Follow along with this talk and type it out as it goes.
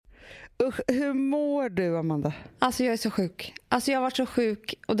Usch, hur mår du, Amanda? Alltså jag är så sjuk. Alltså jag har varit så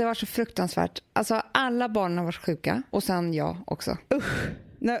sjuk och det var så fruktansvärt. Alltså alla barnen har varit sjuka och sen jag också. Usch.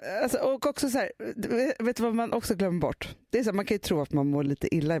 Nej, alltså, och också så här, vet du vad man också glömmer bort? Det är så här, man kan ju tro att man mår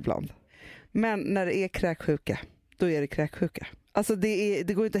lite illa ibland. Men när det är kräksjuka, då är det kräksjuka. Alltså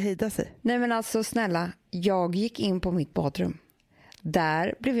det går inte att hejda sig. Nej men alltså snälla, jag gick in på mitt badrum.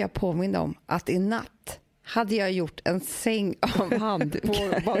 Där blev jag påmind om att i natt hade jag gjort en säng av handduk.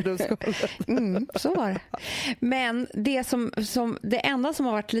 På badrumsgolvet. Så var det. Men det enda som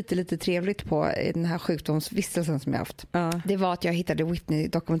har varit lite trevligt på i den här sjukdomsvistelsen som jag haft, det var att jag hittade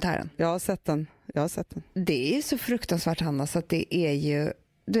Whitney-dokumentären. Jag har sett den. Det är så fruktansvärt, Hanna, så att det är ju,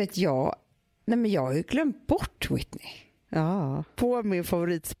 du vet, jag har ju glömt bort Whitney. Ja. På min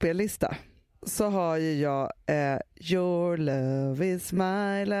favoritspellista så har ju jag Your love is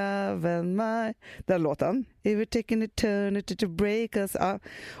my love and my... Den låten. If we're taking eternity to break us.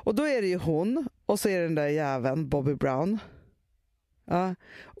 Och då är det ju hon. Och så är det den där jäveln, Bobby Brown. Ja.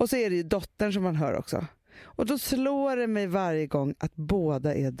 Och så är det ju dottern som man hör också. Och då slår det mig varje gång att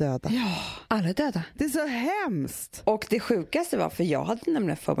båda är döda. Ja, alla är döda. Det är så hemskt. Och det sjukaste var, för jag hade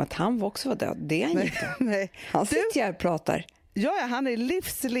nämligen för mig att han också var död. Det är han inte. Nej. Han sitter här och pratar. Ja, han är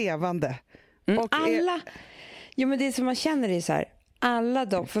livslevande. Och alla... Jo, men det som man känner är så här, alla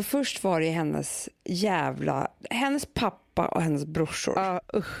de, för först var det hennes pappa och hennes brorsor.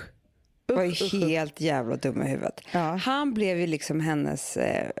 Var ju helt jävla dum i huvudet. Ja. Han blev ju liksom hennes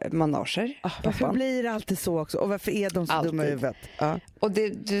manager. Varför blir det alltid så också? Och varför är de så dumma i huvudet? Ja. Och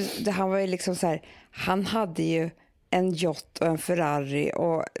han var ju liksom så här, han hade ju en yacht och en Ferrari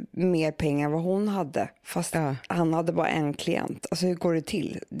och mer pengar än vad hon hade. Fast han hade bara en klient. Alltså hur går det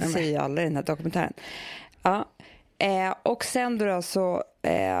till? Det säger ju alla i den här dokumentären. Ja. Och sen då så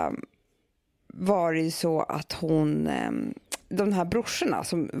var det ju så att hon... de här brorsorna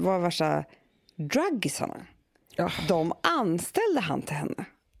som var värsta druggisarna, de anställde han till henne.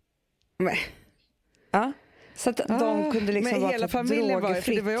 Nej. Ja. Så att de kunde liksom men vara hela familjen var,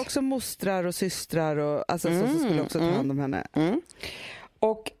 för det var ju också mostrar och systrar och alltså så skulle också ta hand om henne.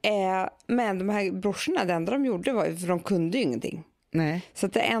 Och men de här brorsorna, det enda de gjorde var, för de kunde ju ingenting. Nej. Så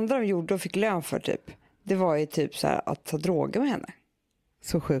att det enda de gjorde och fick lön för typ, det var ju typ så här att ta droger med henne.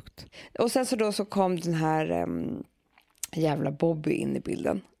 Så sjukt. Och sen så kom den här jävla Bobby in i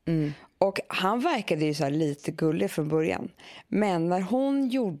bilden. Och han verkade ju så här lite gullig från början. Men när hon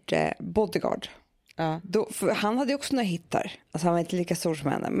gjorde Bodyguard, för han hade ju också några hittar. Alltså han var inte lika stor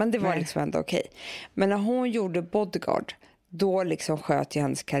som henne, men det var liksom ändå okej. Men när hon gjorde Bodyguard, då liksom sköt ju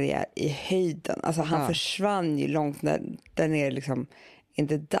hennes karriär i höjden. Alltså han försvann ju långt där nere liksom in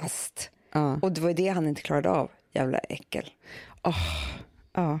the dust. Och det var ju det han inte klarade av. Jävla äckel.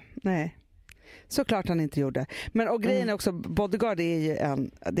 Nej. Såklart han inte gjorde. Men och grejen är också, Bodyguard är ju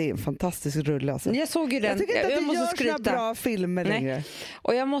en fantastisk rulle. Alltså. Jag såg ju den. Jag tycker inte att jag måste skryta. Bra filmer längre.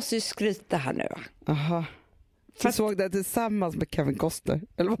 Och jag måste ju skryta här nu. Aha. Du såg det tillsammans med Kevin Costner,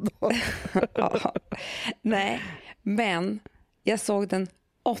 eller vadå? Nej, men jag såg den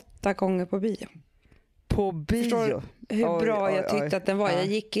 8 gånger på bio. På bio? Förstår hur bra jag tyckte att den var. Jag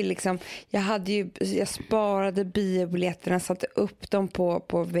gick i liksom, jag sparade biobiljetterna, satte upp dem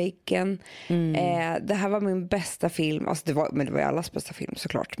på väggen. Det här var min bästa film. Alltså det var ju allas bästa film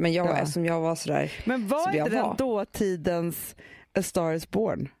såklart. Men eftersom jag var sådär. Men var inte den dåtidens A Star is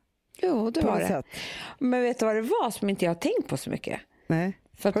Born? Jo, det var det. Men vet du vad det var som inte jag har tänkt på så mycket? Nej.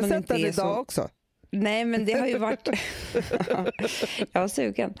 För att har du sett den idag också? Nej, men det har ju varit... jag var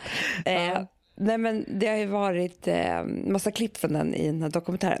sugen. Nej, men det har ju varit massa klipp från den i den här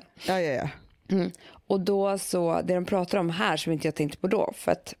dokumentären. Ja. Och då så, det de pratar om här som inte jag tänkte på då,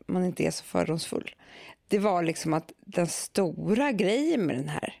 för att man inte är så fördomsfull, det var liksom att den stora grejen med den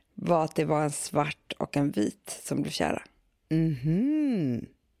här var att det var en svart och en vit som blev kära.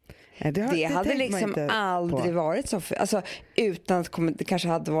 Det hade liksom aldrig varit så. Alltså utan att det kanske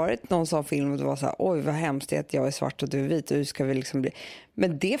hade varit någon sån film och det var så här, oj vad hemskt att jag är svart och du är vit och hur ska vi liksom bli.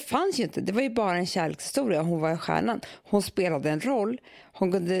 Men det fanns ju inte. Det var ju bara en kärlekshistoria. Hon var stjärnan. Hon spelade en roll.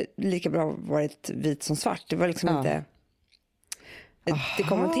 Hon kunde lika bra varit vit som svart. Det var liksom inte... Det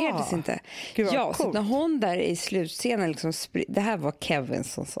kommenterades inte. Ja, så när hon där i slutscenen liksom det här var Kevin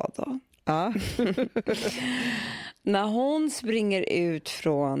som sa då. När hon springer ut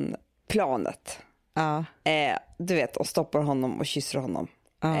från planet, du vet, och stoppar honom och kysser honom.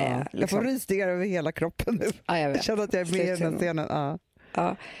 Liksom. Jag får rysningar över hela kroppen nu. Jag känner att jag är med i den scenen.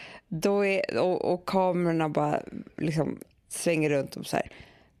 Då och kamerorna bara liksom svänger runt om så här.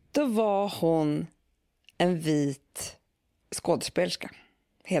 Då var hon en vit skådespelerska.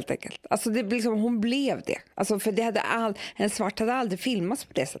 Helt enkelt. Alltså det liksom, hon blev det. Alltså för det hade en svart hade aldrig filmats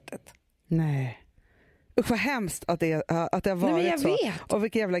på det sättet. Nej. Usch vad hemskt att det har varit. Nej, så. Och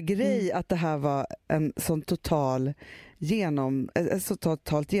vilken jävla grej att det här var en sån totalt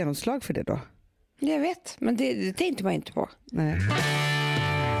genomslag för det då. Jag vet, men det tänkte man inte på. Nej.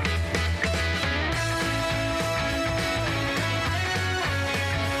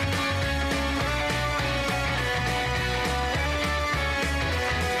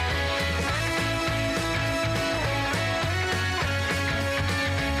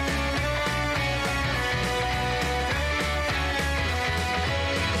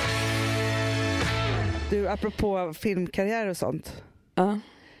 Du, apropå filmkarriär och sånt. Ja.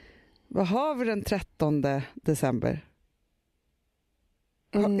 Vad har vi den 13 december?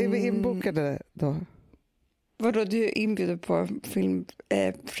 Är vi inbokade då? Vadå, du inbjuder på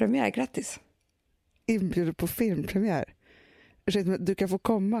filmpremiär? Grattis. Inbjuder på filmpremiär? Ursäkta, du kan få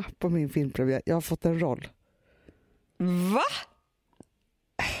komma på min filmpremiär. Jag har fått en roll. Va?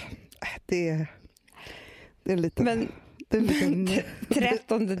 Det är lite... Men det är lite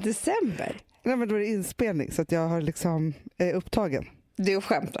 13 december? Nej, men då är det inspelning så att jag har liksom upptagen. Du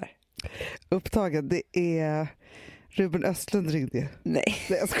skämtar. Upptagen, det är Ruben Östlund ringde ju. Nej.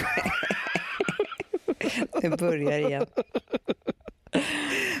 Jag skojar. Det börjar igen.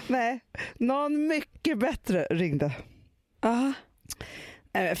 Nej, någon mycket bättre ringde. Aha.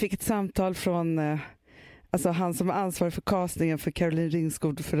 Jag fick ett samtal från alltså han som är ansvarig för castingen för Caroline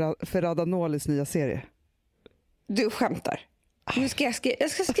Ringskog för Radanolis nya serie. Du skämtar. Nu ska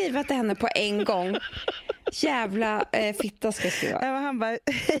jag ska skriva till henne på en gång. Jävla fitta ska jag skriva. Ja, han bara,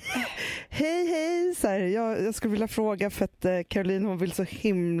 hej, så här, jag skulle vilja fråga för att Caroline hon vill så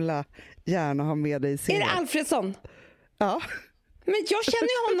himla gärna ha med dig i serien. Är det Alfredsson? Ja. Men jag känner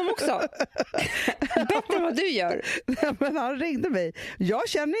ju honom också. Bättre än vad du gör. Ja, men han ringde mig. Jag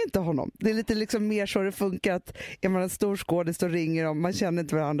känner inte honom. Det är lite liksom mer så det funkar att är man en stor skådis så ringer de. Man känner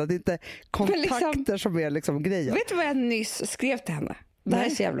inte varandra. Det är inte kontakter liksom, som är liksom grejen. Vet du vad jag nyss skrev till henne? Det här är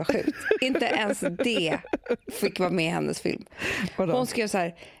så jävla sjukt. Inte ens det fick vara med i hennes film. Hon skrev så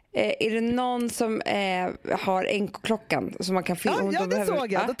här: är det någon som har NK-klockan som man kan filma? Ja, det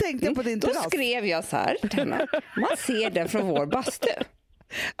såg jag. Då tänkte jag på din terrass. Då skrev jag så här till henne. Man ser den från vår bastu.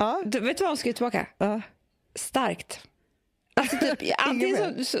 Ja. Vet du vad hon skrev tillbaka? Ja. Starkt. Alltså typ,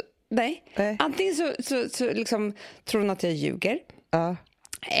 antingen så antingen så liksom tror hon att jag ljuger. Ja.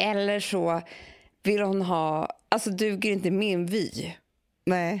 Eller så vill hon ha, alltså duger inte min vy.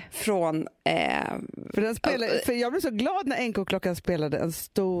 Nej. Från för jag blev så glad när NK-klockan spelade en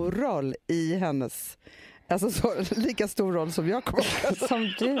stor roll i hennes, alltså så, lika stor roll som jag kommer ihåg.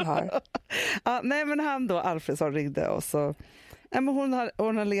 Som du har. Ja, nej, men han då, Alfredsson, ringde och så nej, men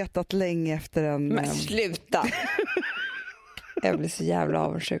hon har letat länge efter en... Men sluta! Jag blir så jävla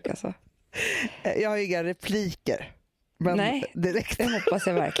avundsjuk alltså. Jag har inga repliker. Men nej, direkt. Det hoppas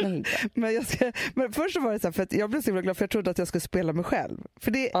jag verkligen inte. Men först så var det så här, för att jag blev så himla glad för jag trodde att jag skulle spela mig själv.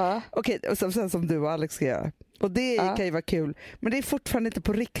 För det, okej, och sen som du och Alex ska göra. Och det kan ju vara kul. Men det är fortfarande inte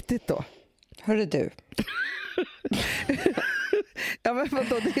på riktigt då. Hörru du. Ja, men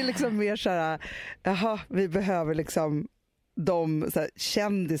vadå, det är liksom mer så här, jaha, vi behöver liksom de så här,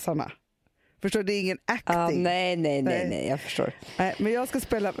 kändisarna. Förstår du, det är ingen acting. Nej, jag förstår. Nej, men jag ska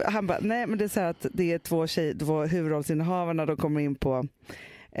spela, han bara, nej men det är så här att det är två huvudrollsinnehavarna, de kommer in på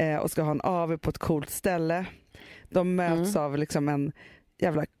och ska ha en AV på ett coolt ställe. De möts av liksom en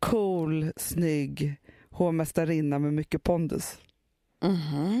jävla cool, snygg hovmästarinna med mycket pondus.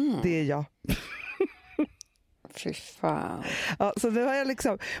 Det är jag. Fy fan. Ja, så nu har jag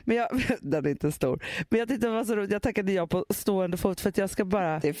liksom, men den är inte stor. Men jag tyckte det var så roligt, jag tackade jag på stående fot för att jag ska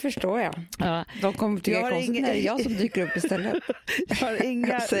bara... Det förstår jag. Ja. De kommer tycka konstigt när det är jag som dyker upp istället. Jag har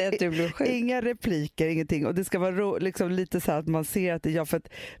inga repliker, ingenting. Och det ska vara liksom lite så här att man ser att det är jag, för att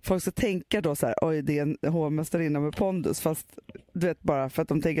folk ska tänka då så här, oj det är en hovmästarinna med pondus, fast du vet bara för att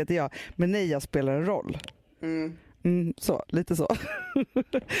de tänker att det är jag. Men nej, jag spelar en roll. Så, lite så.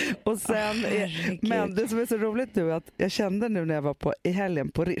 Och sen men det som är så roligt nu är att jag kände nu när jag var i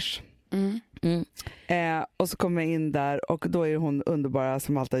helgen på Rish. Och så kom jag in där och då är hon underbara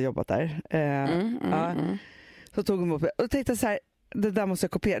som alltid har jobbat där. Så tog hon upp och tänkte så här, det där måste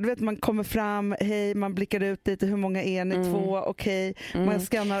jag kopiera. Du vet, man kommer fram, hej, man blickar ut lite, hur många är ni? 2, okej. Man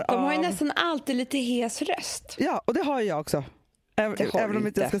skannar av. De har ju nästan alltid lite hes röst. Ja, och det har jag också. Även om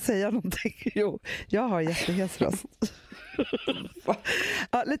inte jag ska säga någonting. Jo, jag har jättehes röst.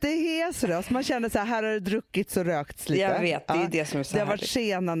 Ja, lite hes röst. Man känner så här har det druckits och rökts lite. Jag vet, det är det som är så. Det har varit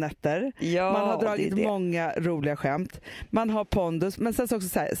sena nätter. Ja, man har dragit det. Många roliga skämt. Man har pondus. Men sen så också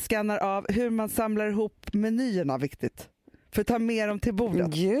så här, skannar av hur man samlar ihop menyerna, viktigt. För att ta med dem till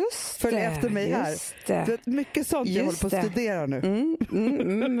bordet. Följ efter mig här. Det är mycket sånt jag håller på att studera nu.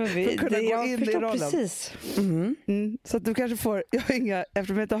 Men för att kunna gå in i rollen. Precis. Så att du kanske får,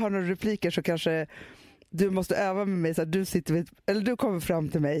 eftersom jag inte har några repliker så kanske du måste öva med mig så att du kommer fram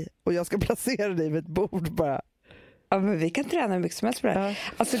till mig och jag ska placera dig vid ett bord bara. Ja, men vi kan träna mycket som helst på det här.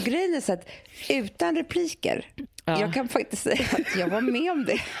 Alltså grejen är så att utan repliker, jag kan faktiskt säga att jag var med om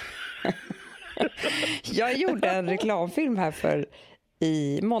det. Jag gjorde en reklamfilm här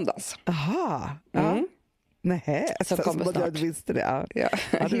i måndags. Aha. Nej, så kommer snart. Jag visste det. Ja,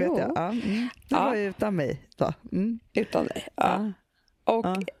 det vet jag. Det var ju utan mig då. Utan dig. Och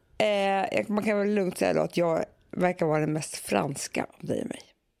man kan väl lugnt säga då att jag verkar vara den mest franska av dig och mig.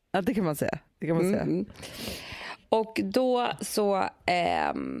 Ja, det kan man säga. Och då så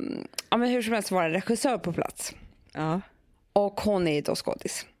men hur som helst var en regissör på plats. Ja. Och hon är då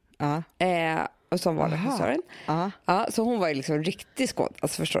skådis. Ja. Och som var regissören. Ja, så hon var ju liksom riktig skåd,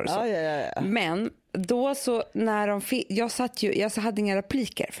 alltså förstår du så. Ja. Men då så när jag hade inga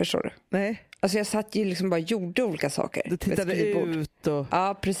repliker, förstår du? Nej. Alltså jag satt ju liksom bara gjorde olika saker. Du tittade ut och...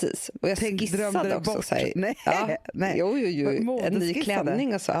 Ja, precis. Och jag skissade också. Bort. Nej. Jo. En ny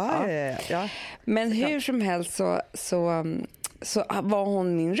klänning och så. Ja. Men hur som helst så var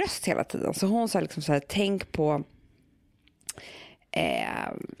hon min röst hela tiden. Så hon sa liksom så här, tänk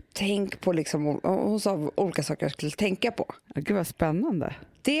på liksom, hon sa olika saker jag skulle tänka på. Gud vad spännande.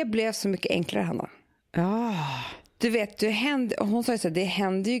 Det blev så mycket enklare, Hanna. Ja. Du vet, hon sa ju så här, det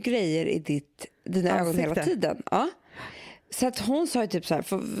händer ju grejer i dina ögon hela tiden. Ja. Så att hon sa ju typ så här,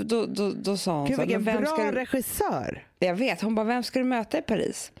 för då sa hon Gud, så här, vilken bra regissör. Jag vet, hon bara, vem ska du möta i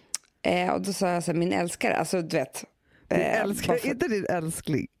Paris? Och då sa jag så här, min älskare, alltså du vet. Din älskare, inte din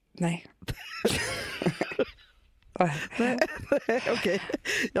älskling. Nej. Nej, okej.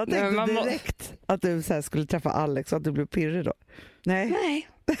 Jag tänkte direkt att du så här skulle träffa Alex och att du blev pirrig då. Nej.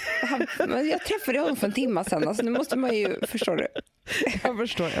 Jag träffade honom för en timme sedan. Alltså, nu måste man ju, förstår du? Jag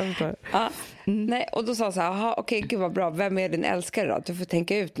förstår. Ja. Nej, och då sa han så här, okej, gud vad bra. Vem är din älskare då? Du får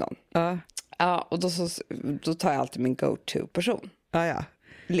tänka ut någon. Ja, och då tar jag alltid min go-to-person. Ja.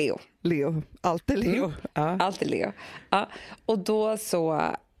 Leo. Alltid Leo. Alltid Leo. Ja. Och då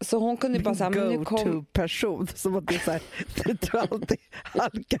så hon kunde bara säga, men nu kom person som att det är så här, du alltid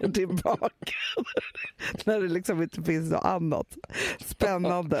halkar tillbaka när det liksom inte finns något annat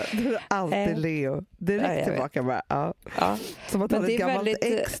spännande. Du är alltid Leo. Direkt tillbaka bara. Ja. Som att han är ett gammalt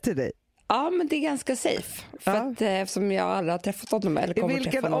ex till dig. Ja, men det är ganska safe. För att, eftersom jag aldrig har träffat honom eller kommer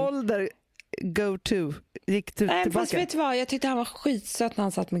träffa honom. I vilken ålder go to gick du tillbaka? Fast vet du vad, jag tyckte han var skitsöt när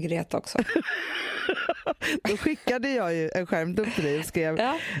han satt med Greta också. Då skickade jag ju en skärmdump till dig och skrev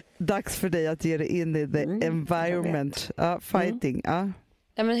dags för dig att ge dig in i the environment. Fighting. Ja,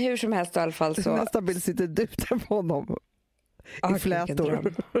 men hur som helst i alla fall så... Nästa bild sitter du där på honom i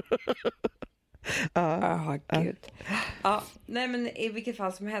flätor. Gud. Ja, nej men i vilket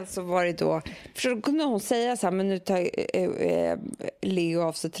fall som helst så var det då, för då kunde hon säga så här, men nu tar Leo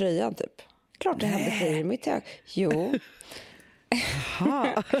av sig tröjan typ. Klart det hände grejer i mitt öga. Jo.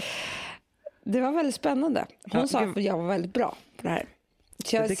 Det var väldigt spännande. Hon sa att jag var väldigt bra på det här.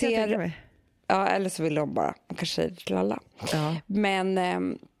 Så jag ser, eller så vill de bara, man kanske säger till alla. Men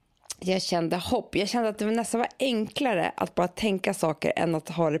jag kände hopp. Jag kände att det nästan var enklare att bara tänka saker än att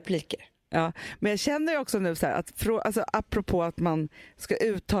ha repliker. Ja, men jag känner ju också nu så här att alltså, apropå att man ska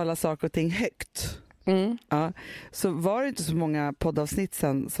uttala saker och ting högt. Så var det inte så många poddavsnitt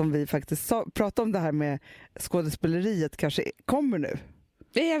sen som vi faktiskt pratade om det här med skådespeleriet kanske kommer nu.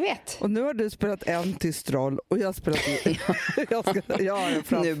 Jag vet. Och nu har du spelat en tyst roll och jag har spelat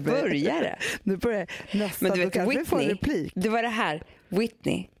Nu börjar det. Nu börjar nästan. Men du vet, kanske vi får en replik. Det var det här.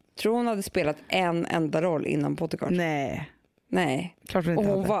 Whitney, tror hon hade spelat en enda roll innan Bodyguard? Nej. Klart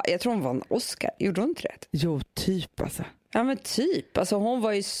hon inte jag tror hon vann Oscar. Gjorde hon inte det? Jo, typ alltså. Ja, men typ. Alltså hon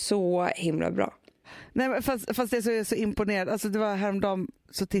var ju så himla bra. Nej, men fast det är så imponerad. Alltså det var häromdagen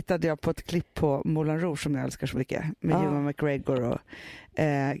så tittade jag på ett klipp på Moulin Rouge som jag älskar så mycket. Med Ewan McGregor och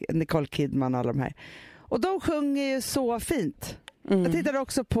Nicole Kidman och alla de här. Och de sjunger ju så fint. Jag tittade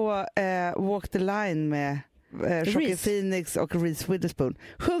också på Walk the Line med Joaquin Phoenix och Reese Witherspoon.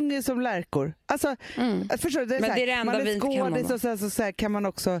 Sjunger som lärkor. Alltså, förstår du? Det är men det är det enda man är skådis och så här kan man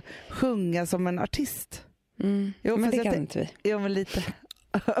också sjunga som en artist. Jo, men det kan inte vi. Jo, men lite.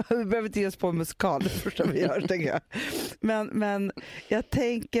 Vi behöver inte ge oss på en musikal det första vi gör, tänker jag. Men jag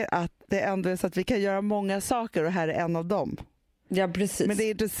tänker att det ändå är så att vi kan göra många saker och här är en av dem. Ja, precis. Men det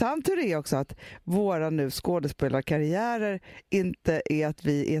är intressant hur det är också att våra nu skådespelarkarriärer inte är att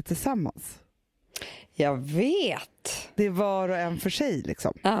vi är tillsammans. Jag vet. Det är var och en för sig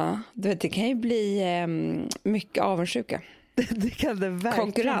liksom. Ja, du vet, det kan ju bli mycket avundsjuka. Det kan det verkligen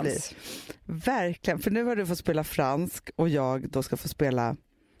konkurrens. bli. Verkligen, för nu har du fått spela fransk och jag då ska få spela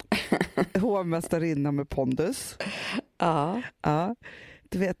hovmästarinna med pondus. Ja. Ja.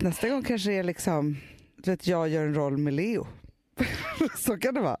 Du vet, nästa gång kanske det är liksom, du vet, jag gör en roll med Leo. Så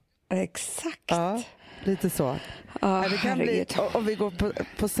kan det vara. Exakt. Ja, lite så. Ja, det kan bli, om vi går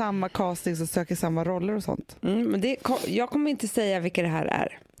på samma casting så söker samma roller och sånt. Men jag kommer inte säga vilka det här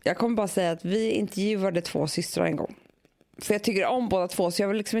är. Jag kommer bara säga att vi intervjuade 2 systrar en gång. För jag tycker om båda 2, så jag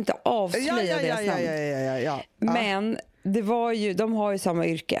vill liksom inte avslöja deras namn. Ja. Men det var ju, de har ju samma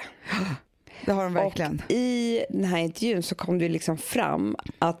yrke. Det har de verkligen. Och i den här intervjun så kom det ju liksom fram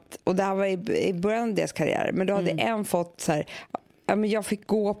att, och det här var i början av deras karriär, men då hade en fått så här, ja, men jag fick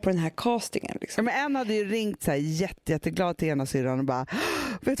gå på den här castingen liksom. Ja, men en hade ju ringt så här jätteglad till ena syrran och bara,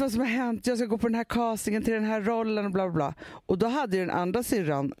 vet du vad som har hänt? Jag ska gå på den här castingen till den här rollen och bla bla bla. Och då hade ju den andra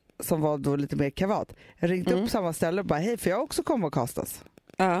syrran, som var då lite mer kavat, ringt upp på samma ställe och bara, hej, för jag också kommer att castas.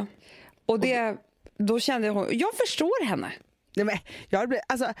 Ja. Och då kände jag förstår henne. Nej, men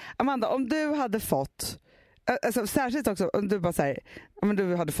alltså Amanda, om du hade fått, alltså, särskilt också om du bara säger, om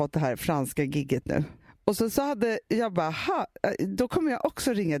du hade fått det här franska gigget nu, och så hade jag bara, då kommer jag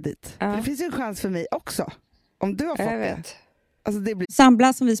också ringa dit. För det finns ju en chans för mig också, om du har fått det. Alltså, det blir...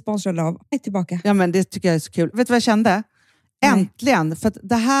 Sambla, som vi sponsrade av, är tillbaka. Ja, men det tycker jag är så kul. Vet du vad jag kände? Äntligen, för att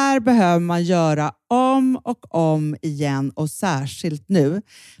det här behöver man göra om och om igen, och särskilt nu.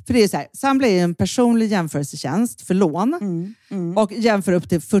 För det är så här, Sambla är en personlig jämförelsetjänst för lån och jämför upp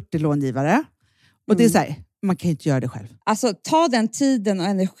till 40 långivare. Och det är så här, man kan ju inte göra det själv. Alltså ta den tiden och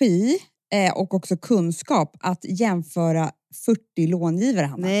energi och också kunskap att jämföra 40 långivare,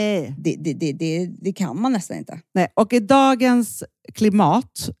 Hanna. Nej. Det kan man nästan inte. Nej, och i dagens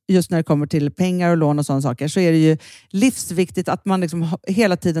klimat, just när det kommer till pengar och lån och sådana saker, så är det ju livsviktigt att man liksom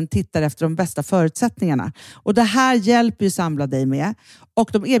hela tiden tittar efter de bästa förutsättningarna. Och det här hjälper ju Sambla dig med. Och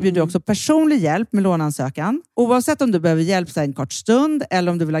de erbjuder också personlig hjälp med låneansökan. Oavsett om du behöver hjälp så en kort stund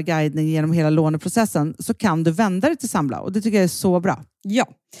eller om du vill ha guidning genom hela låneprocessen, så kan du vända dig till Sambla. Och det tycker jag är så bra. Ja,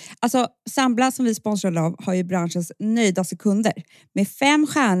 alltså Sambla, som vi sponsrade av, har ju branschens nöjdaste kunder med 5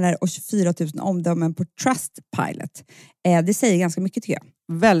 stjärnor och 24 000 omdömen på Trustpilot. Det säger ganska mycket, tycker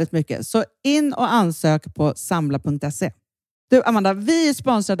jag. Väldigt mycket. Så in och ansök på sambla.se. Du Amanda, vi är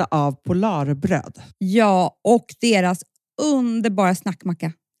sponsrade av Polarbröd. Ja, och deras underbara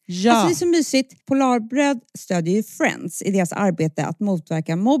snackmacka. Ja. Alltså det är så mysigt. Polarbröd stödjer ju Friends i deras arbete att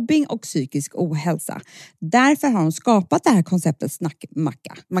motverka mobbing och psykisk ohälsa. Därför har de skapat det här konceptet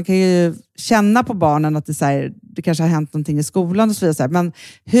snackmacka. Man kan ju känna på barnen att det, så här, det kanske har hänt någonting i skolan och så vidare. Så här. Men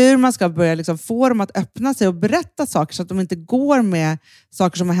hur man ska börja liksom få dem att öppna sig och berätta saker så att de inte går med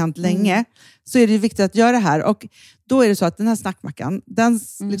saker som har hänt länge. Så är det ju viktigt att göra det här. Och då är det så att den här snackmackan, den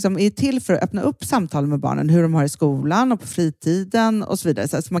liksom är till för att öppna upp samtal med barnen. Hur de har i skolan och på fritiden och så vidare.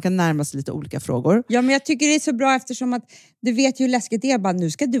 Så man kan närma sig lite olika frågor. Ja, men jag tycker det är så bra eftersom att du vet ju hur läskigt det är. Bara,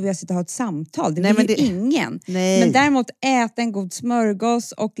 nu ska du och jag sitta och ha ett samtal. Det vill ju ingen. Nej. Men däremot äta en god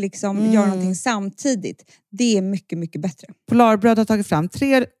smörgås och liksom göra någonting samtidigt. Det är mycket, mycket bättre. Polarbröd har tagit fram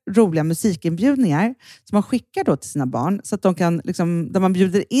 3 roliga musikinbjudningar som man skickar då till sina barn. Så att de kan, liksom, där man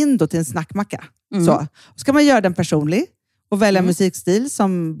bjuder in då till en snackmacka. Så ska man göra den personlig och välja musikstil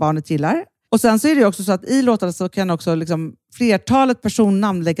som barnet gillar. Och sen så är det också så att i låtarna så kan också liksom flertalet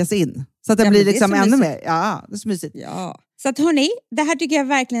personnamn läggas in. Så att det blir liksom ännu mer. Ja, det är så mysigt. Ja. Så att hörni, det här tycker jag är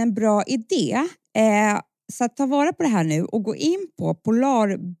verkligen en bra idé. Så att ta vara på det här nu och gå in på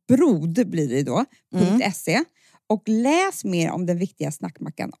polarbrod blir det då, .se och läs mer om den viktiga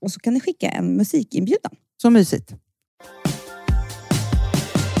snackmackan. Och så kan ni skicka en musikinbjudan. Så mysigt.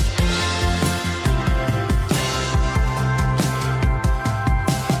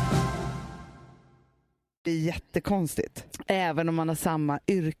 Det är jättekonstigt. Även om man har samma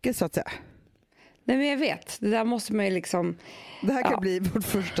yrke så att säga. Nej, men jag vet. Det där måste man ju liksom... Det här kan bli vårt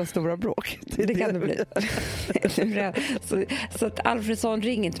första stora bråk. Det kan det bli. så att Alfredsson,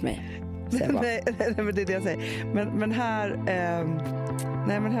 ring inte mig. Nej, men det är det jag säger. Men här...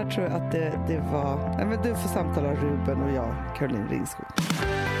 nej, men här tror jag att det var... Nej, men du får samtala Ruben och jag, Caroline Ringskog.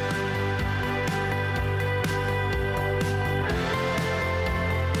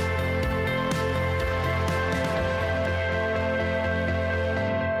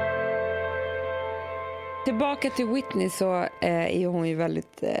 Tillbaka till Whitney så är hon ju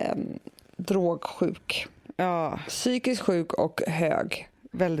väldigt drogsjuk. Ja. Psykiskt sjuk och hög.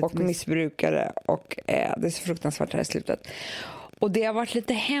 Väldigt och missbrukare. Och det är så fruktansvärt här i slutet. Och det har varit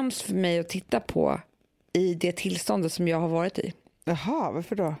lite hemskt för mig att titta på i det tillståndet som jag har varit i. Jaha,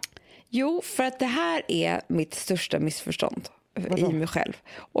 varför då? Jo, för att det här är mitt största missförstånd. i mig själv.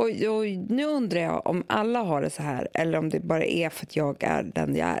 Och nu undrar jag om alla har det så här eller om det bara är för att jag är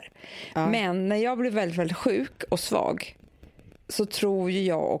den jag är. Ja. Men när jag blir väldigt, väldigt sjuk och svag så tror ju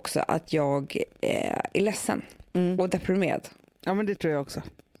jag också att jag är ledsen och deprimerad. Ja, men det tror jag också.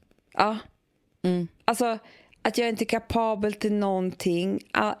 Ja. Alltså att jag inte är kapabel till någonting.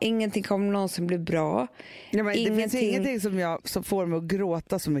 Ingenting kommer någonsin bli bra. Ja, men det finns ingenting som får mig att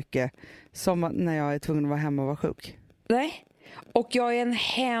gråta så mycket som när jag är tvungen att vara hemma och vara sjuk. Nej. Och jag är en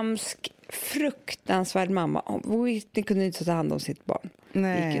hemsk, fruktansvärd mamma. Whitney kunde inte ta hand om sitt barn.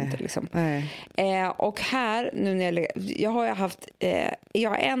 Nej. Gick inte liksom. Nej. Och här, nu när jag har haft, jag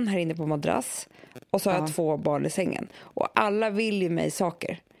har en här inne på madrass och så har jag 2 barn i sängen. Och alla vill ju mig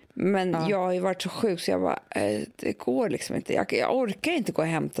saker. Men jag har ju varit så sjuk så jag bara, det går liksom inte. Jag orkar inte gå och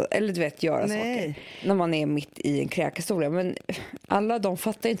hämta, eller du vet, göra saker. När man är mitt i en kräkhistoria. Men alla de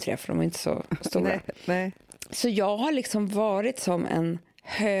fattar inte det för de är inte så stora. Nej. Så jag har liksom varit som en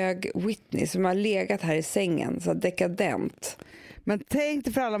hög Whitney som har legat här i sängen, så dekadent. Men tänk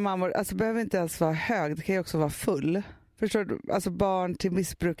dig för alla mammor, alltså behöver inte ens vara hög, det kan ju också vara full. Förstår du? Alltså barn till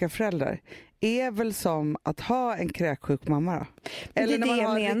missbrukarföräldrar är väl som att ha en kräksjuk mamma då? Eller när man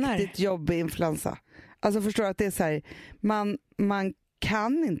har en riktigt jobbig influensa. Alltså förstår du att det är så här, man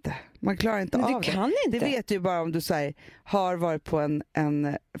kan inte. Man klarar inte av det. Du kan inte. Det vet du bara om du här, har varit på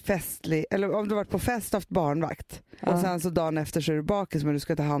en festlig, eller om du varit på fest och haft barnvakt. Och sen så dagen efter så är du bakis men du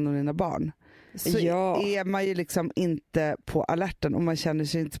ska ta hand om dina barn. Så är man ju liksom inte på alerten och man känner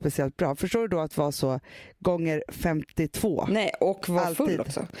sig inte speciellt bra. Förstår du då att vara så gånger 52? Nej, och vara full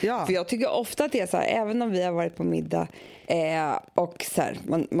också. Ja. För jag tycker ofta att det är så här, även om vi har varit på middag och så här,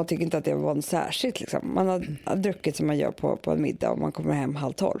 man tycker inte att det var något särskilt liksom. Man har druckit som man gör på en middag och man kommer hem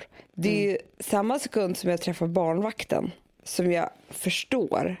 11:30. Det är ju samma sekund som jag träffar barnvakten som jag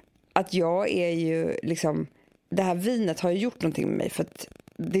förstår att jag är ju liksom, det här vinet har ju gjort någonting med mig för att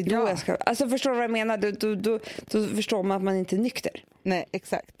det är då jag ska, alltså förstår du vad jag menar? Då förstår man att man inte är nykter. Nej,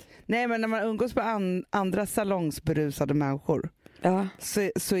 exakt. Nej, men när man umgås med andra salongsberusade människor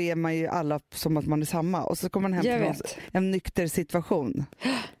så är man ju alla som att man är samma. Och så kommer man hem till en nykter situation.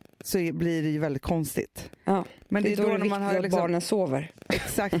 Så blir det ju väldigt konstigt. Ja, men det är då när man har liksom, barnen sover.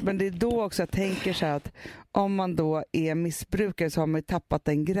 Exakt, men det är då också jag tänker så här att om man då är missbrukare så har man ju tappat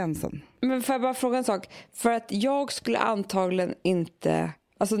den gränsen. Men får jag bara fråga en sak? För att jag skulle antagligen inte,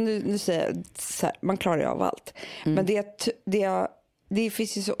 alltså nu säger jag så här, man klarar ju av allt. Men det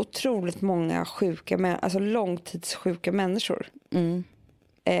finns ju så otroligt många sjuka, alltså långtidssjuka människor.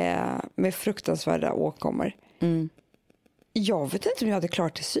 Med fruktansvärda åkommor. Jag vet inte om jag hade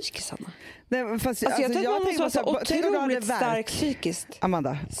klarat det psykiskt, Anna. Nej, fast, jag tror att man måste vara så otroligt stark psykiskt.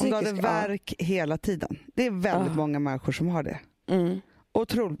 Amanda, om du hade värk hela tiden. Det är väldigt många människor som har det.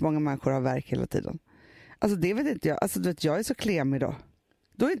 Otroligt många människor har värk hela tiden. Alltså det vet inte jag. Alltså du vet, jag är så klemig då.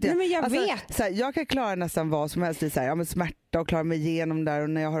 Då är inte jag. Nej, men jag vet. Så här, jag kan klara nästan vad som helst i så här, men smärta och klara mig igenom där. Och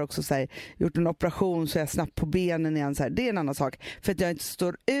när jag har också så här, gjort en operation så är jag snabbt på benen igen. Så här, det är en annan sak. För att jag inte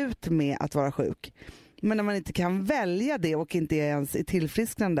står ut med att vara sjuk. Men när man inte kan välja det och inte ens är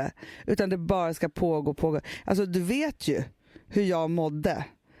tillfrisknande utan det bara ska pågå. Alltså du vet ju hur jag mådde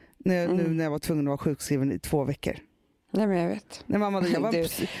när jag var tvungen att vara sjukskriven i 2 veckor. Nej, men jag vet. Nej, mamma, jag var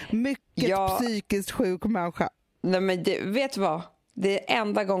mycket psykiskt sjuk människa. Nej, men vet du vad? Det är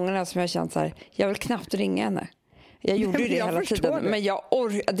enda gångerna som jag har känt så här, jag vill knappt ringa henne. Jag gjorde det hela tiden. Men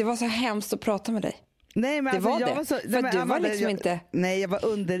det var så hemskt att prata med dig. Nej, men det alltså, var jag det. var så, för men, du var liksom inte. Nej, jag var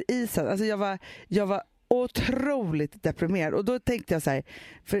under isen. Alltså jag var otroligt deprimerad. Och då tänkte jag så här,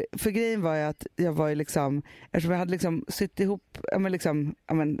 för grejen var ju att jag var ju liksom, eftersom jag hade liksom sytt ihop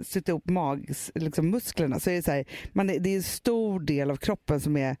musklerna, så är det så här, det är en stor del av kroppen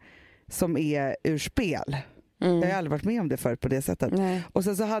som är ur spel. Jag har aldrig varit med om det förut på det sättet. Nej. Och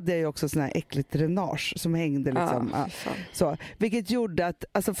sen så hade jag ju också sån här äckligt dränage som hängde liksom. Så, vilket gjorde att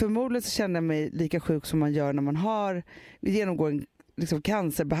alltså förmodligen så kände jag mig lika sjuk som man gör när man genomgår en liksom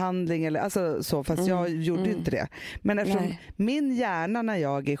cancerbehandling eller alltså så, fast jag gjorde ju inte det. Men eftersom min hjärna när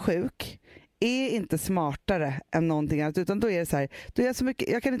jag är sjuk är inte smartare än någonting annat, utan då är det så här, då är jag så mycket,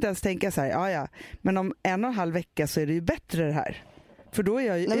 jag kan inte ens tänka så här, men om 1,5 vecka så är det ju bättre det här. För då är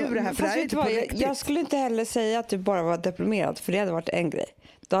jag ju ur det här, för det här är inte på riktigt. Jag skulle inte heller säga att du bara var deprimerad, för det hade varit en grej.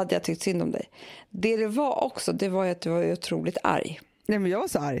 Då hade jag tyckt synd om dig. Det var också, det var ju att du var otroligt arg. Nej, men jag var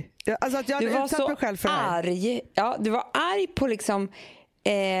så arg. Alltså att jag hade utsatt mig själv för det här. Arg. Ja, du var arg på liksom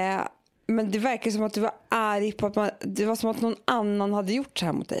men det verkar som att du var arg på att det var som att någon annan hade gjort så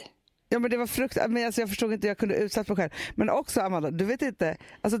här mot dig. Ja, men det var fruktansvärt. Men alltså, jag förstod inte, jag kunde utsatt mig själv. Men också, Amanda, du vet inte,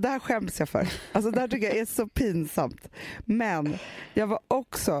 alltså det här skäms jag för. Alltså det här tycker jag är så pinsamt. Men jag var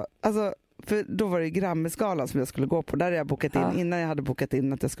också, alltså för då var det ju Grammisgalan som jag skulle gå på. Där hade jag bokat in innan jag hade bokat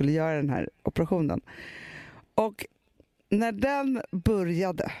in att jag skulle göra den här operationen. Och när den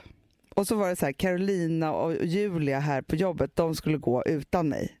började, och så var det så här, Carolina och Julia här på jobbet, de skulle gå utan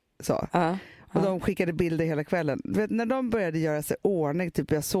mig. Så. Och de skickade bilder hela kvällen. Du vet, när de började göra sig ordning,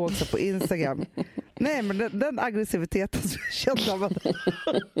 typ jag såg så på Instagram. Nej, men den aggressiviteten som jag kände av att...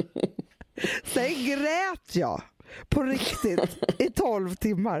 Sen grät jag på riktigt i 12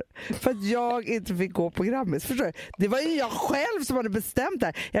 timmar för att jag inte fick gå på Grammis. Förstår du? Det var ju jag själv som hade bestämt det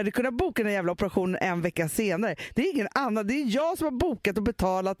här. Jag hade kunnat boka den jävla operationen en vecka senare. Det är ingen annan. Det är jag som har bokat och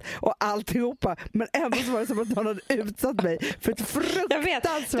betalat och alltihopa. Men ändå så var det som att någon hade utsatt mig för ett fruktansvärt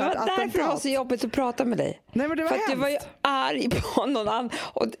attentat. Det var därför det var så jobbigt att prata med dig. Nej, men det var för att du var ju arg på någon annan.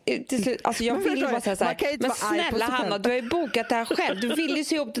 Och till slut, alltså jag ville bara säga så här, men snälla Hanna, du har ju bokat det här själv. Du ville ju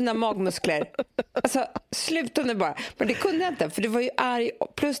se upp dina magmuskler. Alltså, sluta nu bara. Men det kunde jag inte, för du var ju arg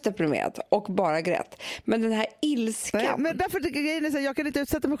plus deprimerad och bara grät. Men den här ilskan... Nej, men därför grejen är så här, jag kan inte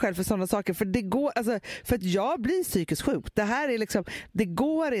utsätta mig själv för sådana saker, för det går, alltså, för att jag blir psykiskt sjuk. Det här är liksom, det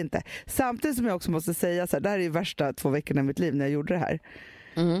går inte. Samtidigt som jag också måste säga så här, det här är ju värsta 2 veckorna i mitt liv när jag gjorde det här.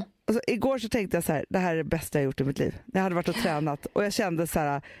 Alltså, igår så tänkte jag så här, det här är det bästa jag gjort i mitt liv. Jag hade varit och tränat och jag kände så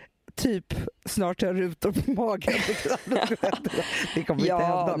här, typ snart har jag rutor på magen. Det kommer inte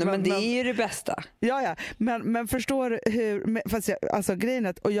hända. Men det är ju det bästa. Ja, men förstår du hur... Fast alltså grejen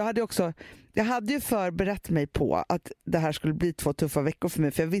är, och jag hade ju förberett mig på att det här skulle bli 2 tuffa veckor för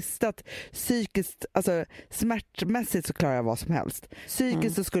mig, för jag visste att psykiskt, alltså smärtmässigt så klarar jag vad som helst.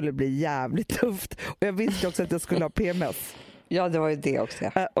 Psykiskt så skulle det bli jävligt tufft, och jag visste också att jag skulle ha PMS. Ja, det var ju det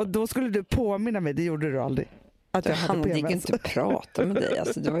också. Och då skulle du påminna mig, det gjorde du aldrig. Att jag hade PMS. Det gick inte att prata med dig.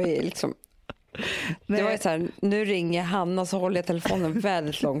 Alltså, det var ju liksom... Det var ju så här, nu ringer Hanna, så håller jag telefonen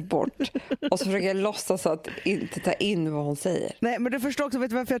väldigt långt bort. Och så försöker jag låtsas att inte ta in vad hon säger. Nej, men du förstår också, vet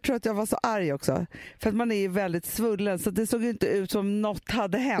du varför jag tror att jag var så arg också? För att man är ju väldigt svullen, så det såg ju inte ut som något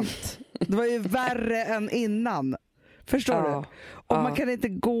hade hänt. Det var ju värre än innan. Förstår du? Och man kan inte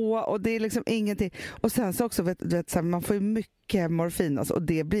gå, och det är liksom ingenting. Och sen så också, vet, så här, man får ju mycket morfin, alltså,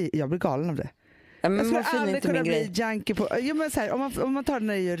 och jag blir galen av det. Jag skulle aldrig kunna bli junkie på... Jo, men så här, om man tar det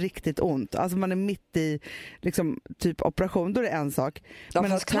när det gör riktigt ont, alltså man är mitt i liksom, typ operation, då är det en sak. Ja,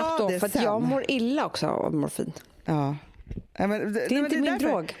 men knappt då, för att jag mår illa också av morfin. Ja. Men, det är inte min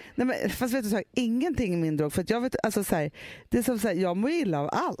drog. Nej, men, fast vet du, så här, ingenting är min drog. För att jag vet, alltså, så här, det är som så här, jag mår illa av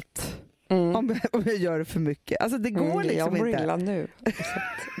allt. Om jag gör det för mycket. Alltså det går liksom jag mår inte. illa nu.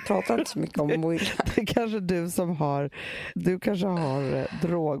 Prata inte så mycket om mår illa. Det är kanske du kanske har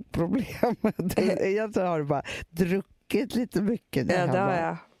drogproblem. Egentligen har du bara druckit lite mycket. Ja, det har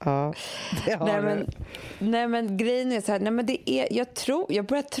jag. Ja, det har nej, men grejen är så här, nej, men det är, jag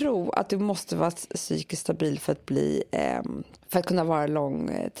börjar tro att du måste vara psykiskt stabil för att bli för att kunna vara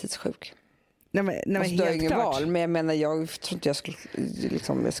långtidssjuk. Nej, men alltså, helt ingen val, men jag menar, jag tror inte jag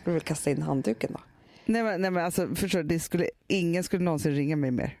skulle väl kasta in handduken då. Nej men alltså, förstår du, ingen skulle någonsin ringa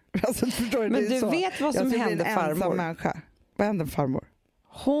mig mer. Alltså, förstår men du vet vad som hände farmor? Människa. Vad hände farmor?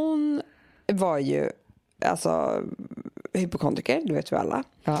 Hon var ju alltså hypokondriker, det vet vi alla.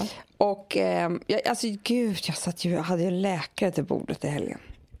 Ja. Och jag hade ju en läkare till bordet i helgen.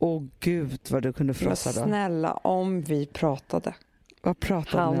 Åh gud, vad du kunde frossa då. Snälla, om vi pratade. Vad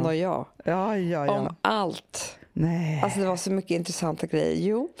pratade han och jag? Ja. Om allt. Nej. Alltså det var så mycket intressanta grejer.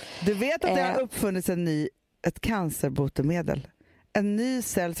 Jo. Du vet att det har uppfunnits ett cancerbotemedel. En ny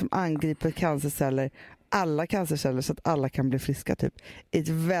cell som angriper cancerceller, alla cancerceller, så att alla kan bli friska typ. I ett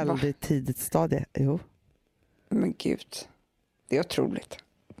väldigt tidigt stadie. Jo. Men gud, det är otroligt.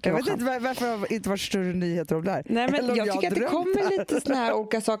 Jag vet inte varför jag inte varit större nyheter om det här. Nej, men jag tycker att det kommer lite såna här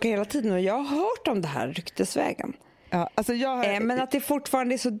olika saker hela tiden. Och jag har hört om det här ryktesvägen. Ja, alltså men att det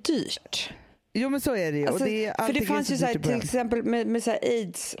fortfarande är så dyrt. Jo, men så är det ju. Alltså, och det för det fanns ju så här, till exempel med så här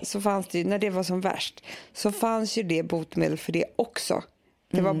AIDS, så fanns det ju, när det var som värst, så fanns ju det botemedel för det också.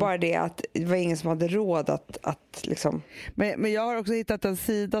 Det var bara det att det var ingen som hade råd att liksom... Men jag har också hittat en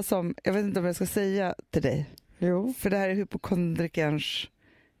sida som, jag vet inte om jag ska säga till dig. Jo. För det här är hypokondrikerns...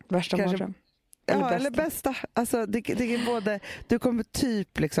 Värsta mardröm. Eller bästa. Alltså, det är både, du kommer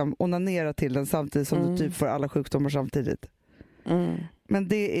typ liksom onanera till den samtidigt som du typ får alla sjukdomar samtidigt. Men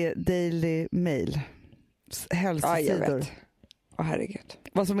det är Daily Mail. Hälsosidor. Jag vet. Åh, herregud.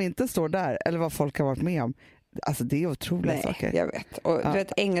 Vad som inte står där, eller vad folk har varit med om. Alltså det är otroliga saker. Nej, jag vet. Och du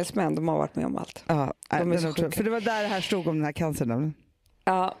vet, engelsmän, de har varit med om allt. Ja, de är så sjuka. för det var där det här stod om den här cancern.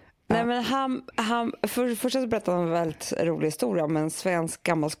 Ja. Nej, men han för första så berättade han en väldigt rolig historia om en svensk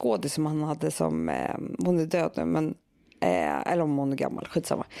gammal skådis som han hade som, hon är död nu, men, eller om hon är gammal,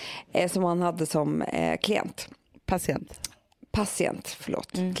 skitsamma, som han hade som klient. patient,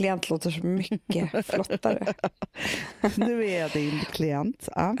 förlåt. Klient låter så mycket flottare. Nu är jag din klient.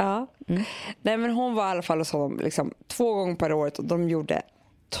 Ja. Nej, men hon var i alla fall hos honom liksom 2 gånger per året och de gjorde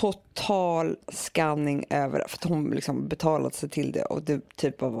total scanning över, för att hon liksom betalat sig till det och det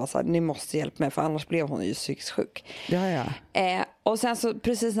typ var så här, ni måste hjälpa mig för annars blev hon ju psykiskt sjuk. Ja. Och sen så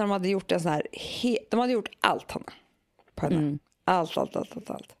precis när de hade gjort en sån här de hade gjort allt på henne. Allt.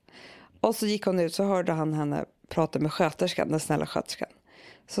 Och så gick hon ut, så hörde han henne prata med sköterskan, den snälla sköterskan.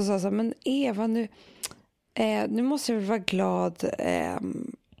 Så sa så, men Eva, nu måste jag väl vara glad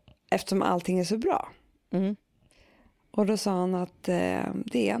eftersom allting är så bra. Och då sa han att det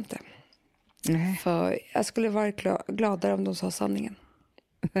är jag inte. För jag skulle vara gladare om de sa sanningen.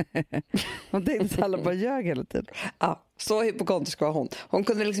 Hon tänkte alla bara ljög hela tiden. Ja, så hypokondrisk var hon. Hon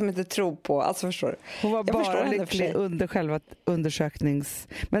kunde liksom inte tro på, alltså förstår du. Hon var bara lycklig under själva undersöknings...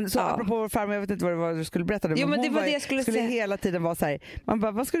 Men så apropå vår farmor, jag vet inte vad det var du skulle berätta nu. Jo, men det var det jag skulle säga. Hela tiden vara så här, man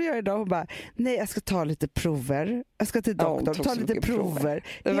bara, vad ska du göra idag? Hon bara, nej jag ska ta lite prover. Jag ska till doktorn, ta lite prover.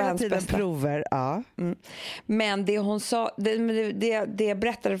 Det var hela tiden bästa. Prover, ja. Men det hon sa, det jag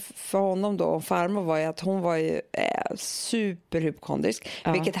berättade för honom då om farmor var ju att hon var ju superhypokondrisk.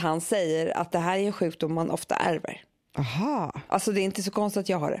 Vilket han säger att det här är en sjukdom man ofta ärver. Aha. Alltså det är inte så konstigt att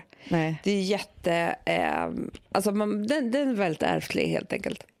jag har det. Nej. Det är alltså den är väldigt ärftlig helt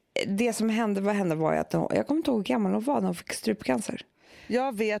enkelt. Det som hände var ju att jag kommer inte ihåg hur gammal hon var när hon fick strupcancer.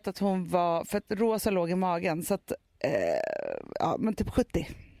 Jag vet att hon var, för att Rosa låg i magen, så att men typ 70.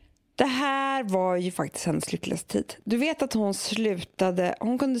 Det här var ju faktiskt hennes lyckligaste tid. Du vet att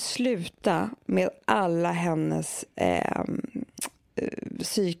hon kunde sluta med alla hennes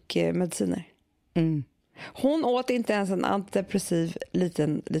psykmediciner. Hon åt inte ens en antidepressiv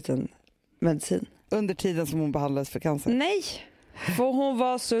liten medicin. Under tiden som hon behandlades för cancer? Nej, för hon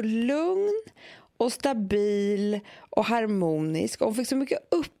var så lugn och stabil och harmonisk. Och hon fick så mycket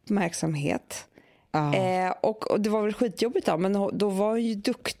uppmärksamhet. Och det var väl skitjobbigt då, men då var hon ju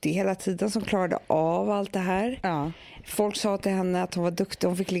duktig hela tiden som klarade av allt det här. Folk sa till henne att hon var duktig,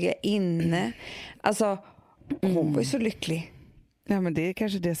 hon fick ligga inne. Alltså, hon var ju så lycklig. Ja, men det är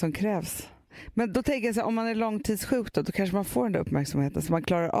kanske det som krävs. Men då tänker jag så här, om man är långtidssjuk då kanske man får den där uppmärksamheten så man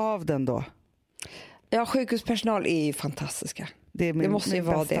klarar av den då. Ja, sjukhuspersonal är ju fantastiska. Det måste ju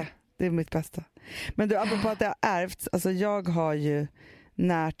vara det. Det är mitt bästa. Men du, apropå att det har ärvts, alltså jag har ju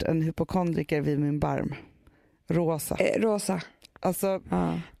närt en hypokondriker vid min barm. Rosa. Rosa. Alltså,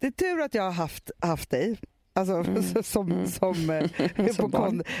 det är tur att jag har haft dig. Alltså som hypokondriker. Som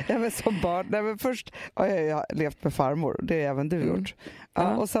barn. Nej, men först har jag levt med farmor. Det har även du gjort.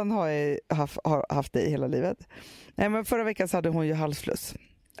 Och sen har jag haft dig hela livet. Nej, men förra veckan så hade hon ju halsfluss.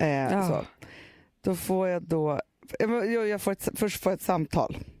 Så. Då får jag först får ett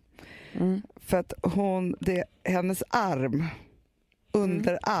samtal. För att hennes arm,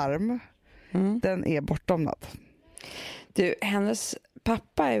 underarm, den är bortdomnad. Du, hennes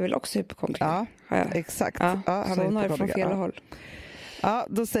pappa är väl också hypokondriker? Ja, exakt. Ja, han så hon har det från fel håll. Ja,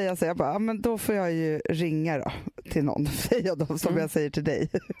 då säger jag så, jag bara, men då får jag ju ringa då till någon, säger jag då, som jag säger till dig.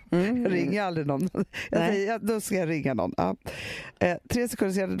 Jag ringer aldrig någon. Jag säger, då ska jag ringa någon. 3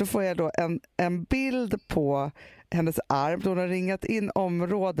 sekunder senare, då får jag då en bild på hennes arm. Då hon har ringat in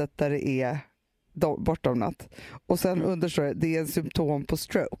området där det är bortomnatt. Och sen understår jag, det är en symptom på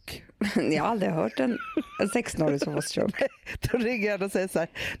stroke. Jag har aldrig hört en 16-åring som får stroke. Då ringer jag och säger så här,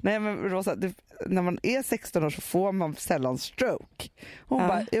 nej men Rosa, när man är 16 år så får man sällan stroke. Hon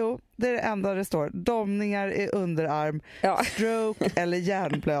bara, jo, det är det enda det står. Domningar i underarm, stroke eller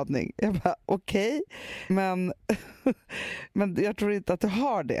hjärnblödning. Jag bara, okej. Men jag tror inte att du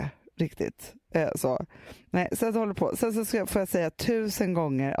har det riktigt. Så. Nej, så jag håller på. Sen så får jag säga 1000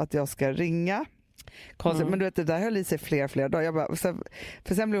 gånger att jag ska ringa. Konstigt, men du vet, det där höll i sig fler dagar. Jag bara,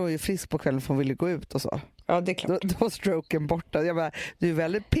 för sen blev hon ju frisk på kvällen för hon ville gå ut och så. Ja, det är klart. Då var stroken borta. Jag bara, du är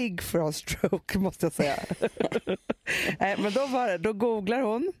väldigt pigg för att ha stroke, måste jag säga. Nej, men då googlar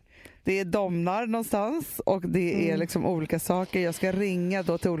hon. Det är domnar någonstans och det är liksom olika saker. Jag ska ringa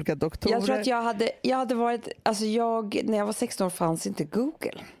då till olika doktorer. Jag tror att jag hade varit, alltså när jag var 16 år fanns inte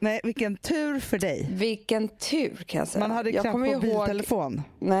Google. Nej, vilken tur för dig. Vilken tur kan jag säga. Man hade knappt mobiltelefon.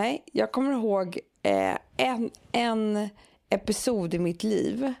 Nej, jag kommer ihåg en episod i mitt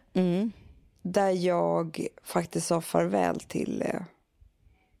liv där jag faktiskt sa farväl till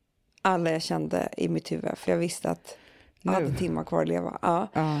alla jag kände i mitt huvud. För jag visste att jag hade timmar kvar att leva. Ja.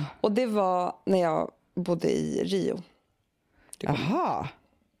 Och det var när jag bodde i Rio. Aha.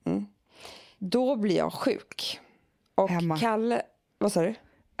 Då blir jag sjuk. Och hemma. Kalle, vad sa du?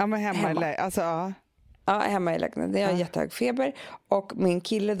 Ja, men hemma. Alltså, Ja, hemma i lägenheten. Jag har jättehög feber. Och min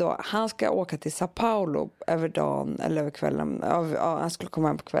kille då, han ska åka till Sao Paulo över dagen eller över kvällen. Ja, han skulle komma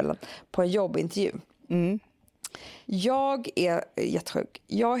hem på kvällen på en jobbintervju. Jag är jättesjuk.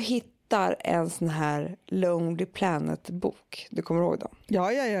 Jag hittar en sån här Lonely Planet-bok. Du kommer ihåg dem? Ja,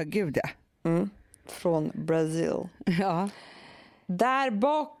 gud ja. Från Brasil. Ja. Där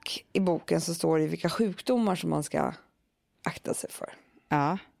bak i boken så står det vilka sjukdomar som man ska akta sig för.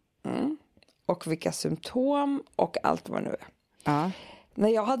 Ja. Och vilka symptom och allt vad det nu är. Ja. När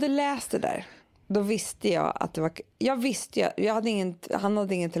jag hade läst det där, då visste jag att det var... Han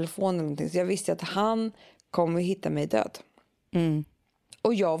hade ingen telefon eller någonting, så jag visste att han kommer hitta mig död.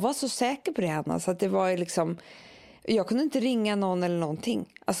 Och jag var så säker på det, Hanna, så att det var liksom... Jag kunde inte ringa någon eller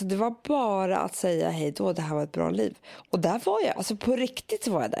någonting. Alltså det var bara att säga hej då, det här var ett bra liv. Och där var jag, alltså på riktigt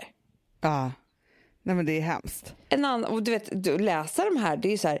så var jag där. Ja, nej men det är hemskt. Och du vet, du läser de här, det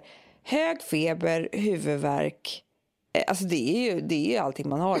är ju så här, hög feber, huvudvärk. Alltså det är ju allting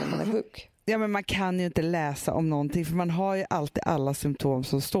man har när man är sjuk. Ja, men man kan ju inte läsa om någonting, för man har ju alltid alla symptom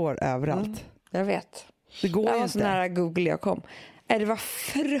som står överallt. Jag vet. Det går ju var inte. Så nära Google jag kom. Det var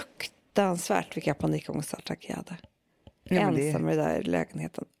fruktansvärt vilka panikångestattacker jag hade. Ensam i den där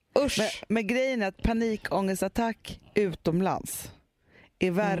lägenheten. Usch! Men grejen är att panikångestattack utomlands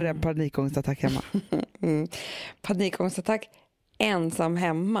är värre än panikångestattack hemma. Panikångestattack ensam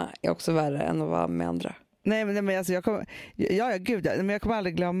hemma är också värre än att vara med andra. Nej men alltså jag kommer... men jag kommer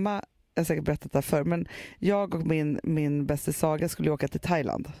aldrig glömma, jag har säkert berättat det förr, men jag och min bästa Saga skulle åka till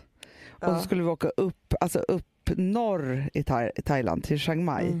Thailand. Och så skulle vi åka upp norr i Thailand till Chiang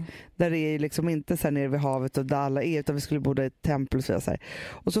Mai, där det är liksom inte så här nere vid havet och där alla är, utan vi skulle bo i ett tempel och så här.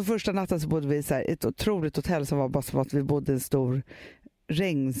 Och så första natten så bodde vi i ett otroligt hotell som var bara som att vi bodde i en stor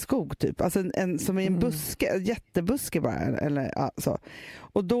regnskog typ, alltså som i en buske, en jättebuske bara, eller ja, så.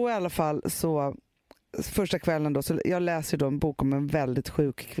 Och då i alla fall så första kvällen då, så jag läser då en bok om en väldigt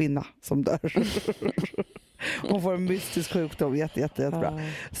sjuk kvinna som dör. Hon får en mystisk sjukdom, jättebra.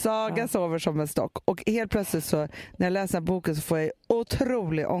 Saga sover som en stock. Och helt plötsligt så, när jag läser den här boken, så får jag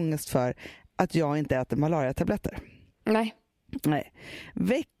otrolig ångest för att jag inte äter malariatabletter. Nej.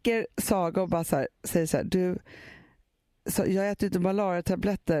 Väcker Saga och bara så här, säger så här, du, så jag äter inte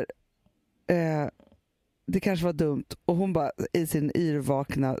malariatabletter. Det kanske var dumt. Och hon bara i sin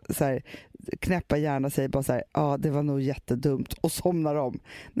yrvakna så här, knäppa hjärna säger bara så här, ja det var nog jättedumt, och somnar om.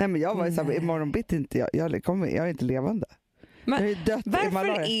 Nej men jag var ju så här, imorgon bitti inte jag är inte levande. Men jag är dött i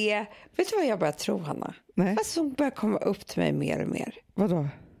malaria. Vet du vad jag börjar tro, Hanna? Nej. Alltså hon börjar komma upp till mig mer och mer. Vadå?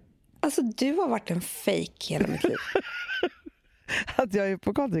 Alltså du har varit en fake hela mitt liv. Att jag är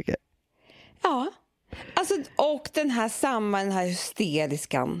hypokondriker? Ja. Alltså, och den här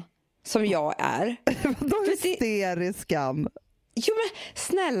hysteriskan som jag är. Vadå hysteriskan? Jo men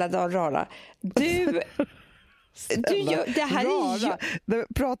snälla då, Rara. Du gör, det här Rara. är ju...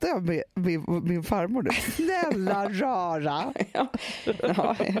 Pratar jag med min farmor nu? Snälla Rara. Ja.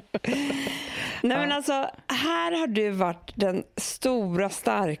 Nej men alltså, här har du varit den stora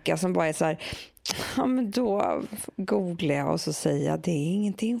starka som bara är så här, ja men då googlar jag och så säger jag, det är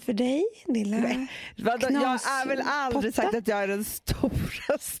ingenting för dig, lilla jag har väl aldrig sagt att jag är den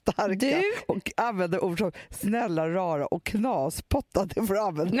stora starka och använder ord som snälla Rara och knaspotta. Det får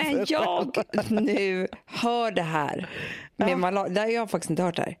använda. Men jag nu hör det här med malaria, det har jag faktiskt inte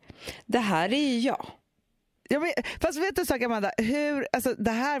hört här. Det här är ju jag. Ja, men, fast vet du så, Amanda, alltså,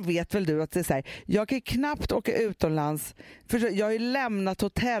 det här vet väl du att det är så här, jag kan knappt åka utomlands, för jag har ju lämnat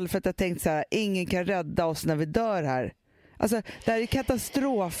hotell för att jag tänkt så här, ingen kan rädda oss när vi dör här. Alltså det här är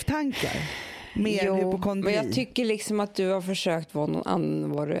katastroftankar med hypokondri. Men jag tycker liksom att du har försökt vara någon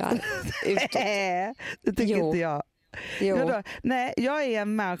annan vad du är. Det tycker inte jag. Nej, jag är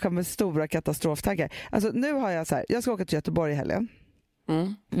en människa med stora katastroftankar. Alltså nu har jag så här, jag ska åka till Göteborg i helgen.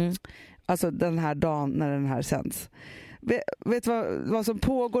 Alltså den här dagen när den här sänds. Vet vad som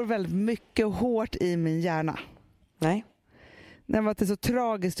pågår väldigt mycket och hårt i min hjärna? Nej. Det var att det är så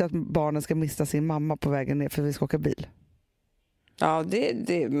tragiskt att barnen ska mista sin mamma på vägen ner för vi ska åka bil. Ja,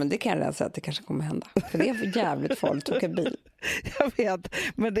 men det kan jag redan säga att det kanske kommer hända. För det är för jävligt farligt att åka bil. Jag vet,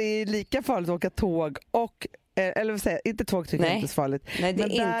 men det är lika farligt att åka tåg och, eller vad säger jag, inte tåg tycker jag inte är farligt. Nej, det är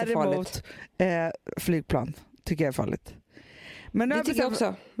men inte farligt. Flygplan tycker jag är farligt. Men det tycker jag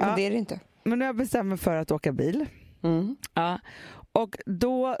också, men det är det inte. Men nu har jag bestämt mig för att åka bil. Ja. Och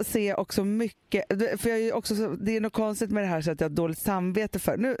då ser jag också mycket, för jag är också, det är något konstigt med det här så att jag har dåligt samvete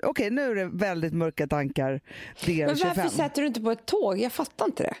för. Nu är det väldigt mörka tankar. Men varför sätter du inte på ett tåg? Jag fattar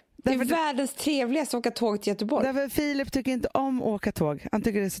inte det. Det är världens trevligaste att åka tåg till Göteborg. Därför Filip tycker inte om att åka tåg. Han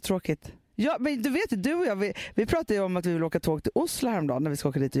tycker det är så tråkigt. Ja, men du vet, du och jag, vi pratade ju om att vi vill åka tåg till Oslo häromdagen när vi ska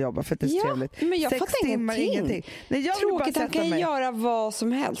åka dit och jobba för att det är så trevligt. Men jag 6 fattar timmar, ingenting. Nej, jag Tråkigt, han kan göra vad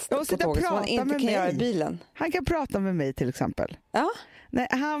som helst på tåget som han inte kan göra i bilen. Han kan prata med mig till exempel. Ja. Nej,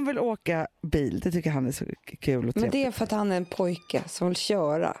 han vill åka bil. Det tycker han är så kul och trevligt. Men det är för att han är en pojke som vill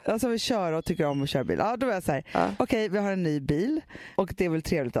köra. Alltså vill köra och tycker om att köra bil. Ja, då är jag så här, okej, vi har en ny bil och det är väl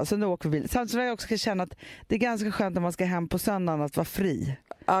trevligt. Alltså nu åker vi bil. Samtidigt som jag också ska känna att det är ganska skönt när man ska hem på söndagen att vara fri.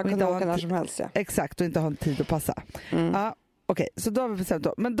 Ja, kunna åka när som helst. Ja. Exakt, och inte ha en tid att passa. Ja, okej, så då har vi bestämt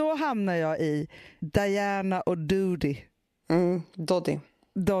då. Men då hamnar jag i Diana och Doddy.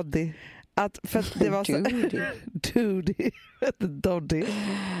 Doddy. Att för att det var så Doddy.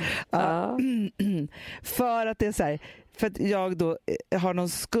 Ja. För att det är så här, för att jag då har någon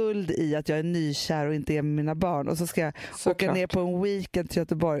skuld i att jag är nykär och inte är med mina barn och så ska jag åka ner på en weekend till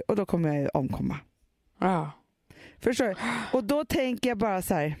Göteborg och då kommer jag ju omkomma. Ja. Förstår du? Och då tänker jag bara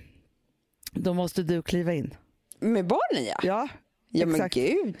så här, då måste du kliva in. Med barnen, ja. Ja, exakt. Men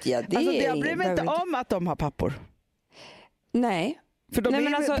gud, ja. Det alltså, jag bryr mig inte om att de har pappor. Nej. För de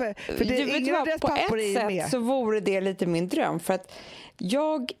för det är ingen av deras pappor är med. På ett sätt så vore det lite min dröm. För att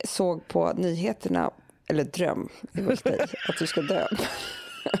jag såg på nyheterna, eller dröm, det var dig, att du ska dö.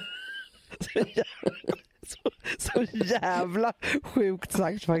 Så jävla sjukt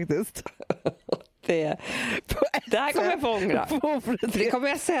sagt faktiskt. Det här kommer jag få ångra. För det kommer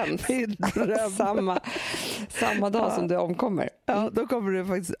jag sen. Samma dag som du omkommer. Ja, då kommer du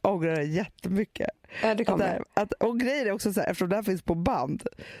faktiskt ångra det jättemycket. Ja, det kommer. Och grejen är också så här, eftersom det här finns på band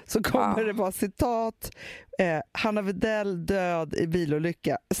så kommer det vara citat Hanna Widell död i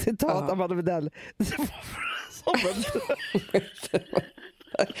bilolycka. Citat av Hanna Widell.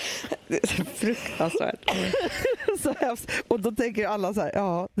 Det är så fruktansvärt. Så hemskt. Och då tänker alla så här,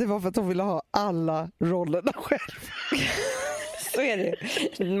 ja, det var för att de ville ha alla rollerna själv. Så är det.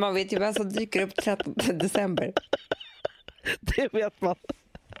 Man vet ju vem som dyker upp 13 december. Det vet man.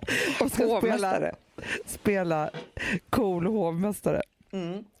 Och ska spela cool hovmästare.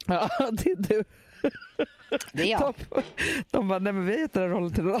 Ja, det är du. Det är jag. De bara, nej men vi heter den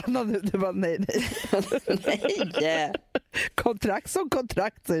rollen till någon annan nu. Du bara, nej. Nej. Kontrakt som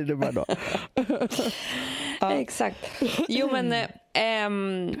kontrakt, säger du bara då. Exakt. Jo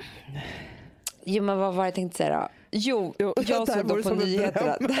men vad var jag tänkte säga då? Jo, jag såg då på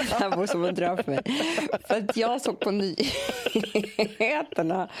nyheterna. Det här var som en dröm för mig. För att jag såg på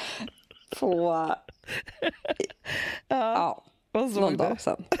nyheterna på någon dag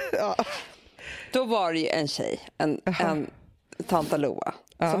sedan. Då var det ju en tjej, en tanta Loa,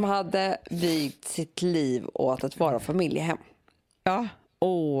 som hade vigt sitt liv åt att vara familjehem. Ja,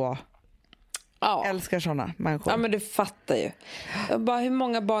 älskar såna människor. Ja, men du fattar ju. Bara, hur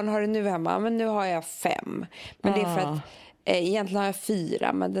många barn har du nu hemma? Men nu har jag 5. Men det är för att egentligen har jag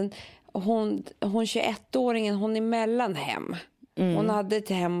 4. Men hon 21-åringen, hon är mellanhem. Hon hade ett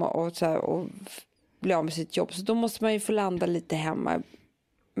hem och blev av med sitt jobb. Så då måste man ju få landa lite hemma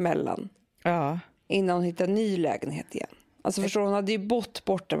mellan. Ja. Innan hon hittar ny lägenhet igen. Alltså förstår, hon hade ju bott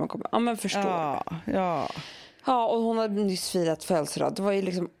borta. Ja, men förstår. Ja, och hon hade nyss firat födelsedag. Det var ju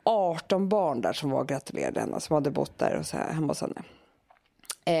liksom 18 barn där som var gratulerade henne. Som hade bott där och så här, hemma hos henne.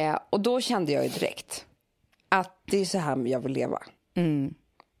 Och då kände jag ju direkt att det är så här jag vill leva.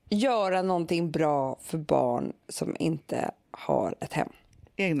 Göra någonting bra för barn som inte har ett hem.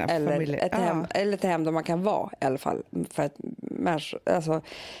 Egna eller ett hem där man kan vara i alla fall. För att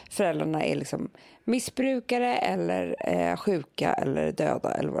föräldrarna är liksom missbrukare eller sjuka eller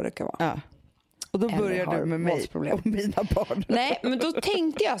döda eller vad det kan vara. Ja. Och då börjar du med mig och mina barn. Nej, men då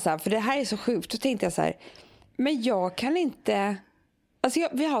tänkte jag så här, för det här är så sjukt. Då tänkte jag så här, men jag kan inte... Alltså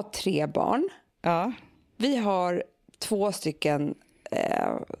vi har 3 barn. Ja. Vi har 2 stycken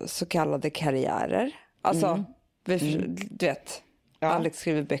så kallade karriärer. Alltså, du vet... Ja. Alex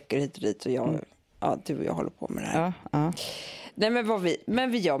skriver böcker hit och dit och du och jag håller på med det här. Ja. Nej,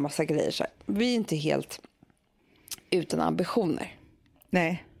 men vi gör massa grejer så här. Vi är inte helt utan ambitioner.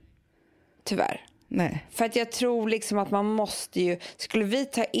 Nej. Tyvärr. Nej. För att jag tror liksom att man måste ju... Skulle vi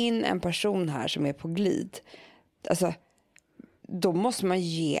ta in en person här som är på glid, alltså, då måste man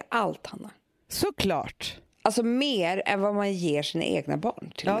ge allt, Hanna. Såklart. Alltså mer än vad man ger sina egna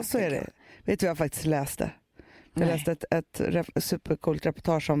barn till. Ja, så är det. Vet du vad jag faktiskt läste? Jag läste ett supercoolt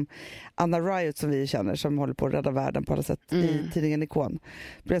reportage om Anna Riot som vi känner, som håller på att rädda världen på alla sätt i tidningen Ikon.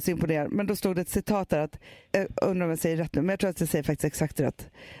 Blev så imponerad. Men då stod det ett citat där att, undrar om jag säger rätt nu, men jag tror att jag säger faktiskt exakt rätt.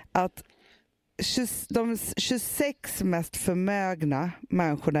 Att de 26 mest förmögna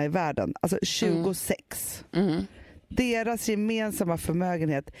människorna i världen, alltså 26, deras gemensamma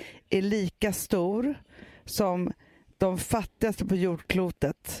förmögenhet är lika stor som de fattigaste på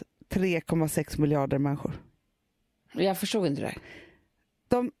jordklotet 3,6 miljarder människor. Jag förstod inte det.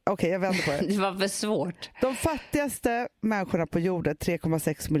 Okej, jag vänder på det. Det var för svårt. De fattigaste människorna på jorden,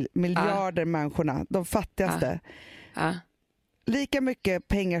 3,6 miljarder människorna, de fattigaste. Lika mycket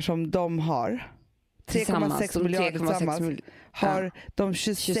pengar som de har, 3,6 miljarder tillsammans, har de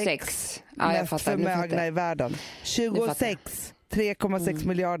 26 mest förmögna i världen. 26, 3,6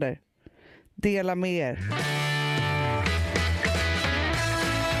 miljarder. Dela med er.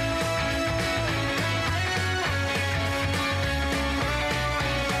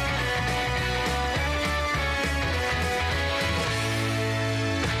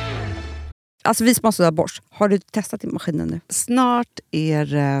 Alltså vi som har sådär borst, har du testat i maskinen nu? Snart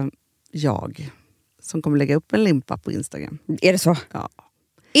är jag som kommer lägga upp en limpa på Instagram. Är det så? Ja.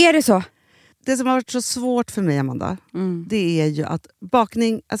 Är det så? Det som har varit så svårt för mig, Amanda, det är ju att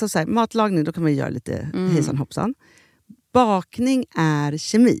bakning, alltså så här, matlagning, då kan man göra lite hejsan hoppsan. Bakning är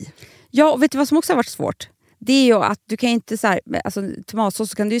kemi. Ja, och vet du vad som också har varit svårt? Det är ju att du kan inte så här, alltså tomatsås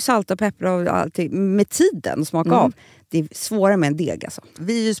så kan du ju salta och peppra och allting med tiden och smaka av. Det är svårare med en deg alltså.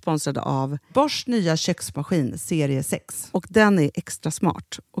 Vi är ju sponsrade av Boschs nya köksmaskin serie 6. Och den är extra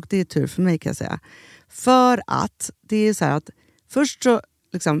smart. Och det är tur för mig kan jag säga. För att det är så här att först så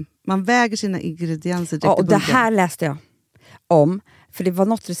liksom, man väger sina ingredienser direkt och i bunken. det här läste jag om. För det var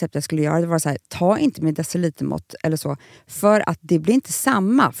något recept jag skulle göra. Det var så här, ta inte med decilitermått eller så. För att det blir inte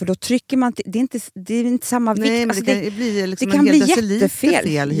samma. För då trycker man... Det är inte samma vikt. Nej, men alltså, det kan bli liksom det kan en hel bli deciliter fel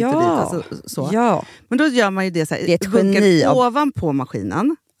hit och dit. Alltså, så. Ja. Men då gör man ju det så här. Det är ett geni ovanpå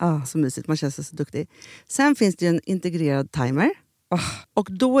maskinen. Så mysigt, man känns så duktig. Sen finns det ju en integrerad timer. Och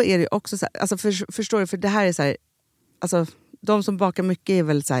då är det också så här... Alltså förstår du? För det här är så här... Alltså, de som bakar mycket är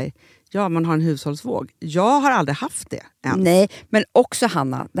väl så här... Ja, man har en hushållsvåg. Jag har aldrig haft det än. Nej, men också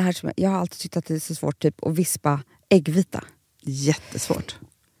Hanna, det här som jag har alltid tyckt att det är så svårt typ att vispa äggvita. Jättesvårt.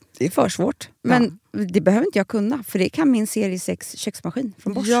 Det är för svårt. Men det behöver inte jag kunna, för det kan min serie 6 köksmaskin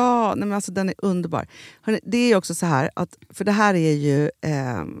från Bosch. Ja, nej men alltså den är underbar. Hörrni, det är också så här, att, för det här är ju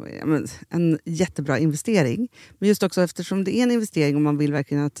en jättebra investering. Men just också eftersom det är en investering och man vill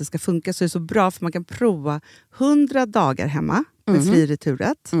verkligen att det ska funka, så är det så bra för man kan prova 100 dagar hemma med fri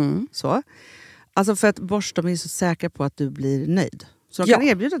returrätt. Så. Alltså för att Bosch, de är så säkra på att du blir nöjd. Så de kan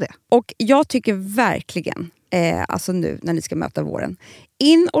erbjuda det. Och jag tycker verkligen, alltså nu när ni ska möta våren,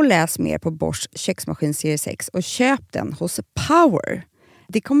 in och läs mer på Bosch köksmaskin serie 6 och köp den hos Power.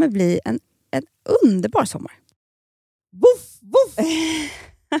 Det kommer bli en underbar sommar. Woof, woof.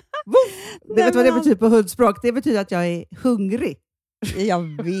 Woof. Vet vad det betyder på hundspråk? Det betyder att jag är hungrig.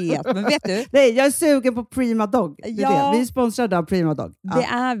 Jag vet, men vet du? Nej, jag är sugen på Prima Dog. Ja. Vi är sponsrade av Prima Dog. Det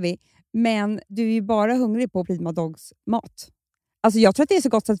är vi. Men du är ju bara hungrig på Prima Dogs mat. Alltså jag tror att det är så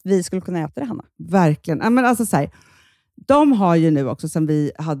gott att vi skulle kunna äta det, Hanna. Verkligen. Men alltså så här, de har ju nu också, sen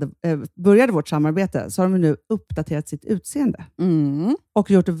vi började vårt samarbete, så har de nu uppdaterat sitt utseende.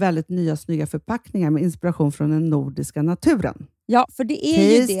 Och gjort väldigt nya snygga förpackningar med inspiration från den nordiska naturen. Ja, för det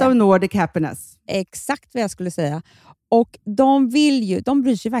är Taste ju det. of Nordic happiness. Exakt vad jag skulle säga. Och de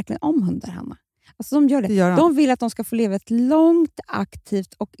bryr sig verkligen om hundar, Hanna. Alltså de gör det. Det gör de. De vill att de ska få leva ett långt,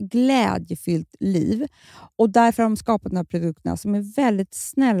 aktivt och glädjefyllt liv. Och därför har de skapat de här produkterna som är väldigt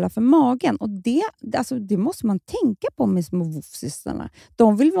snälla för magen. Och det måste man tänka på med små woofsisarna.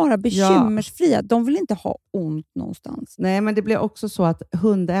 De vill vara bekymmersfria. Ja. De vill inte ha ont någonstans. Nej, men det blir också så att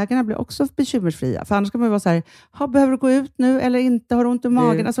hundägarna blir också bekymmersfria. För annars kan man ju vara så här, behöver du gå ut nu eller inte? Har du ont i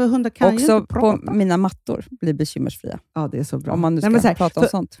magen? Alltså hundar kan också ju inte prata. Också på mina mattor blir bekymmersfria. Ja, det är så bra. Om man nu ska prata om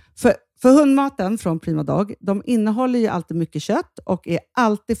sånt. För hundmaten från Prima Dog, de innehåller ju alltid mycket kött och är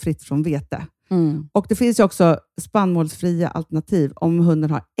alltid fritt från vete. Och det finns ju också spannmålsfria alternativ om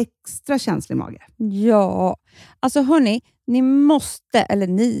hunden har extra känslig mage. Ja, alltså hörni,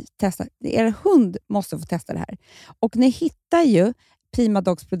 ni testar, er hund måste få testa det här. Och ni hittar ju Prima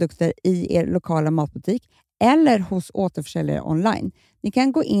Dogs produkter i er lokala matbutik eller hos återförsäljare online. Ni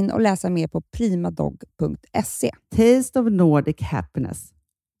kan gå in och läsa mer på primadog.se. Taste of Nordic happiness.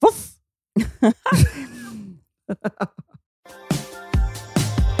 Voff!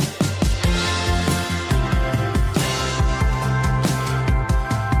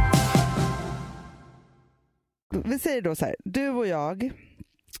 Vi säger då så här, du och jag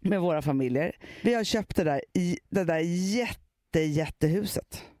med våra familjer, vi har köpt det där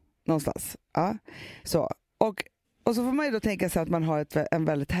jättehuset någonstans. Ja. Så. Och så får man ju då tänka sig att man har en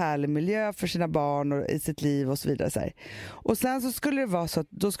väldigt härlig miljö för sina barn och i sitt liv och så vidare. Så här. Och sen så skulle det vara så att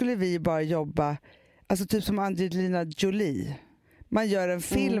då skulle vi bara jobba, alltså typ som Angelina Jolie, man gör en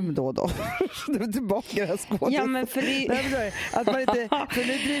film då och då. Du är tillbaka här skådespelaren. Ja, men för det... att man inte, för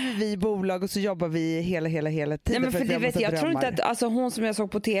nu driver vi bolag och så jobbar vi hela tiden. Ja, men för det vet jag tror inte att alltså, hon som jag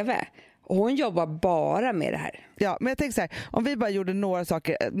såg på tv, hon jobbar bara med det här. Ja, men jag tänker så här, om vi bara gjorde några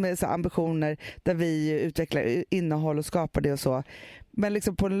saker med så ambitioner där vi utvecklar innehåll och skapar det och så, men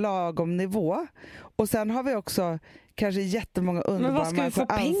liksom på en lagom nivå. Och sen har vi också kanske jättemånga underbara människor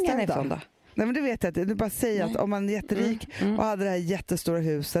anställda. Men vad ska vi få pengarna ifrån då? Nej, men det vet jag inte. Du bara säger att om man är jätterik och hade det här jättestora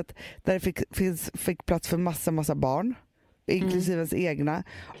huset där det fick plats för massa barn, inklusive ens egna,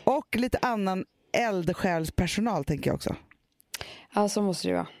 och lite annan eldsjälspersonal tänker jag också. Ja, så måste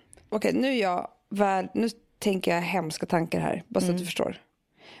det vara. Okej, nu tänker jag hemska tankar här, bara så att du förstår.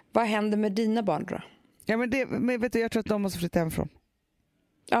 Vad händer med dina barn då? Ja, men vet du, jag tror att de måste flytta hemifrån.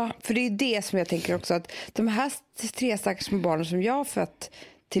 Ja, för det är det som jag tänker också, att de här 3 stackars små barnen som jag har fött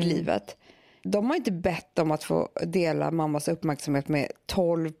till livet, de har inte bett om att få dela mammas uppmärksamhet med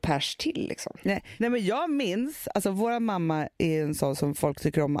 12 pers till liksom. Nej, men jag minns, alltså våra mamma är en sån som folk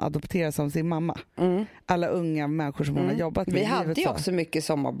tycker om att adoptera som sin mamma. Alla unga människor som hon har jobbat med. Vi hade ju också mycket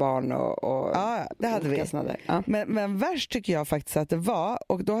sommarbarn och ja, det hade vi. Ja. Men värst tycker jag faktiskt att det var,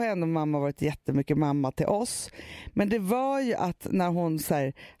 och då har ändå mamma varit jättemycket mamma till oss, men det var ju att när hon så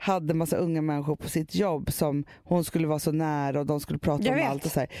här, hade massa unga människor på sitt jobb som hon skulle vara så nära och de skulle prata om allt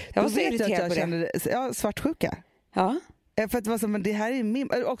och så här. Jag var så irriterad på det. Svartsjuka. Ja. För att det var så, men det här är min,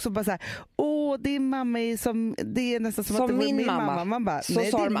 också bara så här, din mamma är som, det är nästan som att det var min mamma. Man bara, så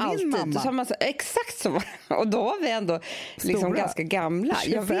sa de alltid. Mamma. Så man sa, exakt så var det. Och då var vi ändå liksom ganska gamla.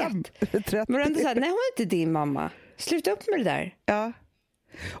 25, jag vet. 30. Men ändå så här, nej, hon är inte din mamma. Sluta upp med det där. Ja.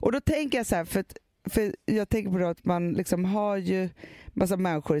 Och då tänker jag så här, för jag tänker på det att man liksom har ju massa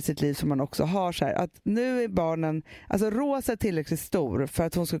människor i sitt liv som man också har så här, att nu är barnen, alltså Rosa är tillräckligt stor för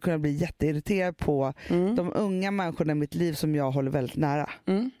att hon ska kunna bli jätteirriterad på de unga människorna i mitt liv som jag håller väldigt nära.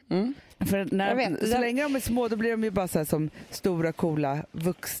 För så länge de är små då blir de ju bara så här som stora coola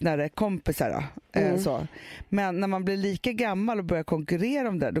vuxnare kompisar så. Men när man blir lika gammal och börjar konkurrera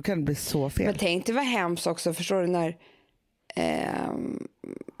om det, då kan det bli så fel. Men tänk det var hemskt också, förstår du, när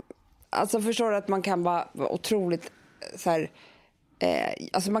alltså förstår du att man kan vara otroligt så här,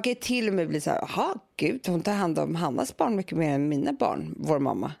 alltså man kan ju till och med bli så här, jaha gud, hon tar hand om Hannas barn mycket mer än mina barn, vår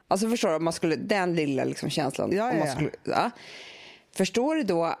mamma. Alltså förstår du, om man skulle, den lilla liksom känslan. Ja. Om man skulle, förstår du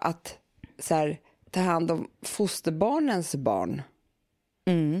då att så här, ta hand om fosterbarnens barn?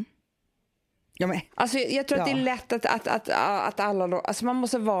 Ja, men. Alltså jag tror att det är lätt att alla då, alltså man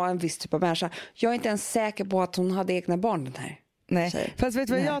måste vara en viss typ av människa. Jag är inte ens säker på att hon hade egna barn den här. Nej, fast vet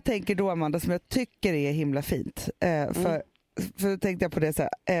du vad jag tänker då, Amanda, som jag tycker är himla fint? För då tänkte jag på det så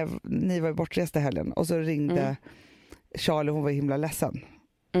här, ni var ju bortresta helgen och så ringde Charlie, hon var himla ledsen.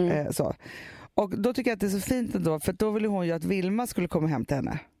 Så. Och då tycker jag att det är så fint ändå, för då ville hon ju att Vilma skulle komma hem till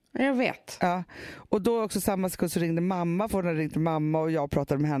henne. Jag vet. Ja. Och då också samma sekund så ringde mamma, för hon hade ringt mamma och jag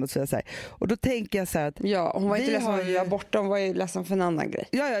pratade med henne och så vidare. Och då tänker jag så här att hon var inte ledsen för att vi var borta, hon var ju ledsen för en annan grej.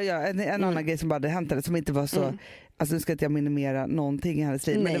 Ja, en annan grej som bara hade hänt henne, som inte var så, alltså nu ska inte jag minimera någonting i hennes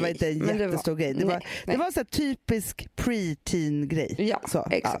liv, men det var inte en jättestor grej. Det var så här typisk pre-teen grej. Ja, så,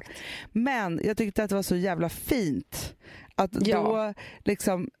 exakt. Ja. Men jag tyckte att det var så jävla fint att då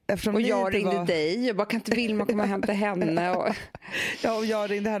liksom, eftersom och jag ringde dig och bara, kan inte Vilma komma hem till henne? Och och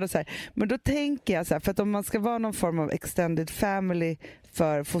jag ringde här och så här. Men då tänker jag så här, för att om man ska vara någon form av extended family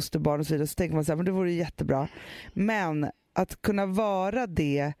för fosterbarn och så vidare, så tänker man så här, men det vore jättebra. Men att kunna vara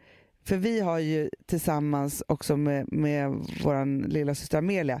det, för vi har ju tillsammans också med våran lilla syster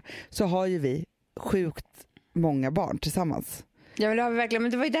Amelia, så har ju vi sjukt många barn tillsammans. Ja, men det har vi verkligen,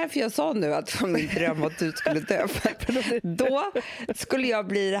 men det var ju därför jag sa nu att min dröm att du skulle dö. Då skulle jag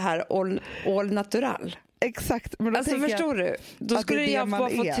bli det här all natural. Exakt. Men alltså förstår du? Då skulle jag få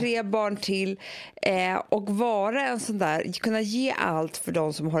 3 barn till och vara en sån där, kunna ge allt för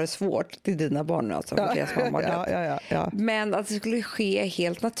de som har det svårt till dina barn, alltså för deras mamma. Ja. Men att det skulle ske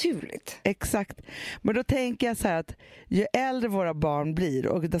helt naturligt. Exakt. Men då tänker jag så här att ju äldre våra barn blir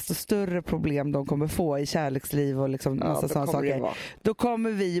och desto större problem de kommer få i kärleksliv och liksom massa sådana saker, då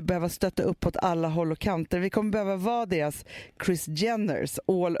kommer vi behöva stötta upp åt alla håll och kanter. Vi kommer behöva vara deras Kris Jenners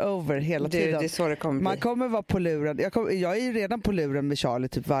all over hela tiden. Det är så det kommer bli. Kommer vara på luren. Jag är ju redan på luren med Charlie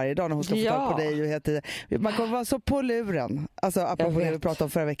typ varje dag när hon ska få tag på dig och hela tiden. Man kommer vara så på luren. Alltså apropå det vi pratade om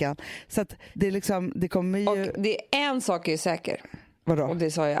förra veckan. Så att det är liksom, det kommer ju... Och det är en sak är säker. Vadå? Och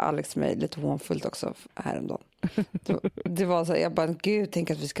det sa jag Alex mig lite hånfullt också häromdagen. Det var så, jag bara, gud,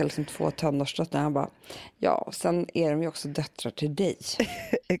 tänk att vi ska liksom 2 tonårsdöttrar. Han bara, ja, sen är de ju också döttrar till dig.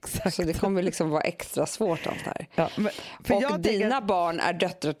 Exakt. Så det kommer liksom vara extra svårt allt här. Ja, och dina barn är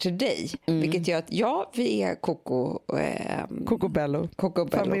döttrar till dig. Vilket gör att, vi är Cocobello.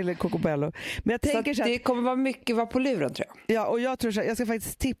 Familjen Cocobello. Men jag tänker så att det kommer vara mycket på luren, tror jag. Ja, och jag tror så, jag ska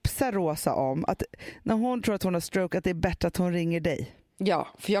faktiskt tipsa Rosa om att när hon tror att hon har stroke, att det är bättre att hon ringer dig. Ja,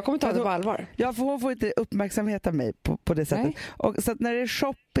 för jag kommer ta det på allvar. Ja, för hon får inte uppmärksamhet av mig på det sättet. Och så att när det är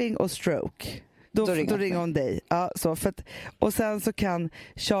shopping och stroke, då ringer hon dig. Ja, så för att, och sen så kan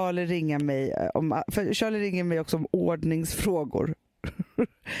Charlie ringa mig för Charlie ringer mig också om ordningsfrågor.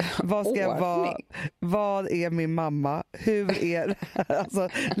 Vad ska jag vara? Vad är min mamma? Hur är det? Alltså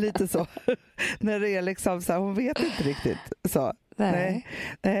lite så. När det är liksom så här, hon vet inte riktigt så. Nej.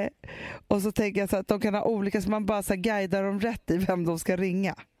 Och så tänker jag så att de kan ha olika, så man bara så guidar dem rätt i vem de ska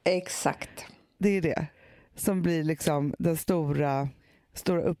ringa. Exakt. Det är det som blir liksom den stora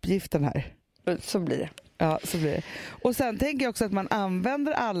uppgiften här. Så blir det. Ja, så blir det. Och sen tänker jag också att man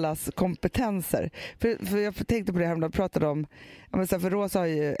använder allas kompetenser. För jag tänkte på det här när jag pratade om, för Rosa har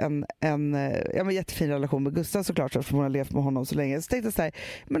ju en jättefin relation med Gustav såklart, eftersom hon har levt med honom så länge. Så tänkte jag så här,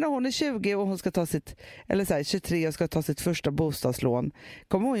 men när hon är 20 och hon ska ta sitt, eller så här, 23 och ska ta sitt första bostadslån,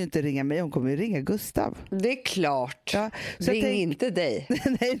 kommer hon ju inte ringa mig, hon kommer ju ringa Gustav. Det är klart. Ja, så ring inte dig.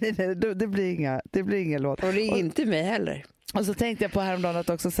 nej, det blir inga lån. Och ring inte mig heller. Och så tänkte jag på häromdagen att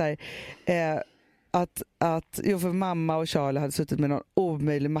också så här, för mamma och Charlie hade suttit med någon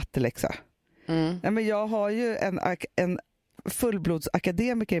omöjlig matteläxa. Nej, men jag har ju en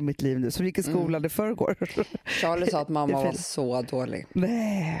fullblodsakademiker i mitt liv nu som gick i skolan det förrgår. Charlie sa att mamma var så dålig.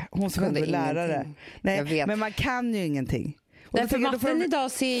 Nej, hon som inte lärare. Nej, men man kan ju ingenting. Och därför matten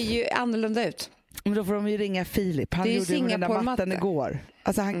idag ser ju annorlunda ut. Men då får de ju ringa Filip. Han gjorde ju den där matten igår.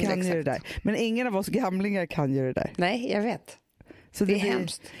 Alltså han kan ju det där. Men ingen av oss gamlingar kan ju det där. Nej, jag vet. Så det är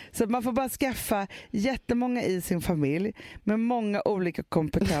hemskt. Så man får bara skaffa jättemånga i sin familj med många olika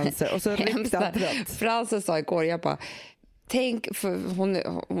kompetenser och så riktat rätt. Frances sa igår, jag bara, tänk, för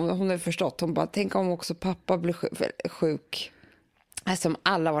hon har förstått, hon bara, tänk om också pappa blir sjuk. Som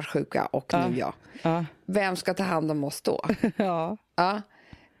alla var sjuka och nu jag. Vem ska ta hand om oss då? Ja.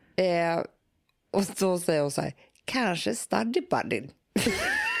 Och så säger hon så här, kanske study buddy.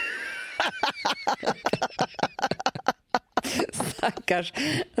 Stackars,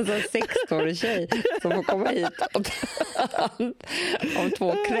 alltså 16-årig tjej som får komma hit och om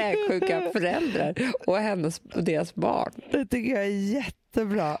 2 kräksjuka föräldrar och deras barn. Det tycker jag är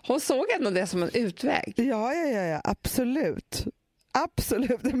jättebra. Hon såg ändå det som en utväg. Ja, absolut.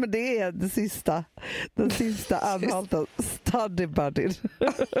 Absolut, men det är den sista anhalten. Study buddy.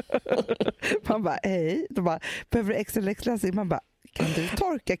 Man bara, hej. De bara, behöver du extra läxläsning? Man bara, kan du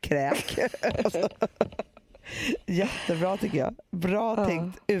torka kräk? Jättebra tycker jag. Bra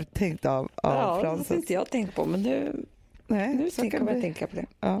uttänkt av Frances. Det har inte jag tänkt på, men nu tänker jag tänka på det.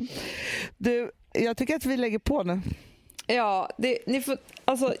 Ja. Du, jag tycker att vi lägger på nu. Ja, ni får,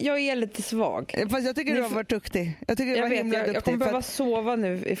 alltså, jag är lite svag. Fast jag tycker du har varit duktig. Jag kommer behöva sova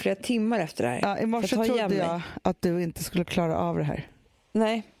nu i flera timmar efter det här. Ja, i morse trodde jag att du inte skulle klara av det här.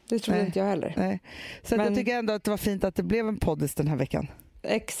 Nej, det trodde inte jag heller. Nej. Så jag tycker ändå att det var fint att det blev en poddis den här veckan.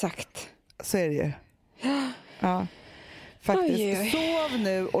 Exakt. Så är det ju. Ja, faktiskt. Oj. Sov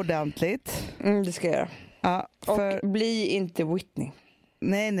nu ordentligt. Det ska jag göra. Ja, och bli inte Whitney.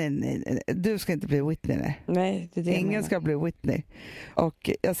 Nej. Du ska inte bli Whitney. Nej, det är det. Ingen ska bli Whitney. Och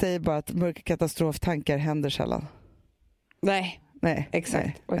jag säger bara att mörka katastroftankar händer sällan. Nej,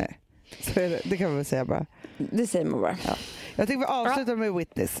 exakt. Nej. Så är det kan man väl säga bara. Det säger man bara. Ja. Jag tycker vi avslutar med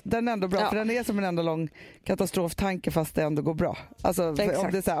Whitneys. Den är ändå bra, för den är som en enda lång katastroftanke fast det ändå går bra. Alltså, om, det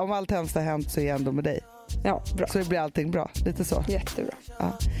är så här, om allt hemskt har hänt så är jag ändå med dig. Ja, bra. Så det blir allting bra, lite så. Jättebra.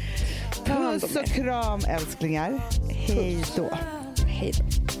 Ja. Puss och kram älsklingar. Hej då. Hej då.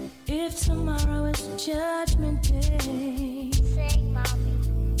 If tomorrow is judgment day, say mommy,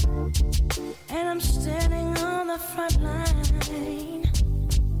 and I'm standing on the front line,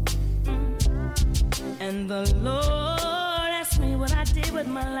 and the Lord asks me what I did with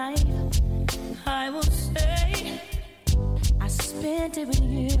my life, I will say I spent it with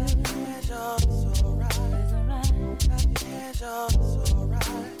you. It's alright.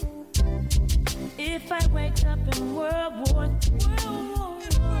 If I wake up in World War III,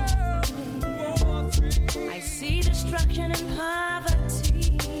 I see destruction and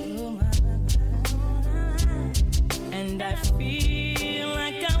poverty, and I feel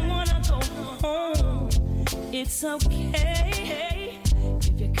like I wanna go home. It's okay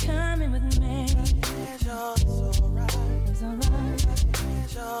if you're coming with me. It's alright.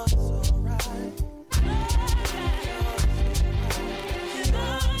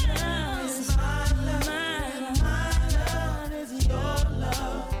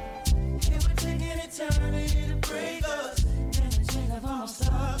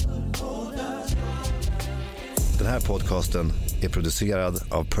 Den här podcasten är producerad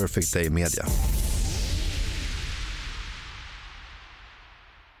av Perfect Day Media.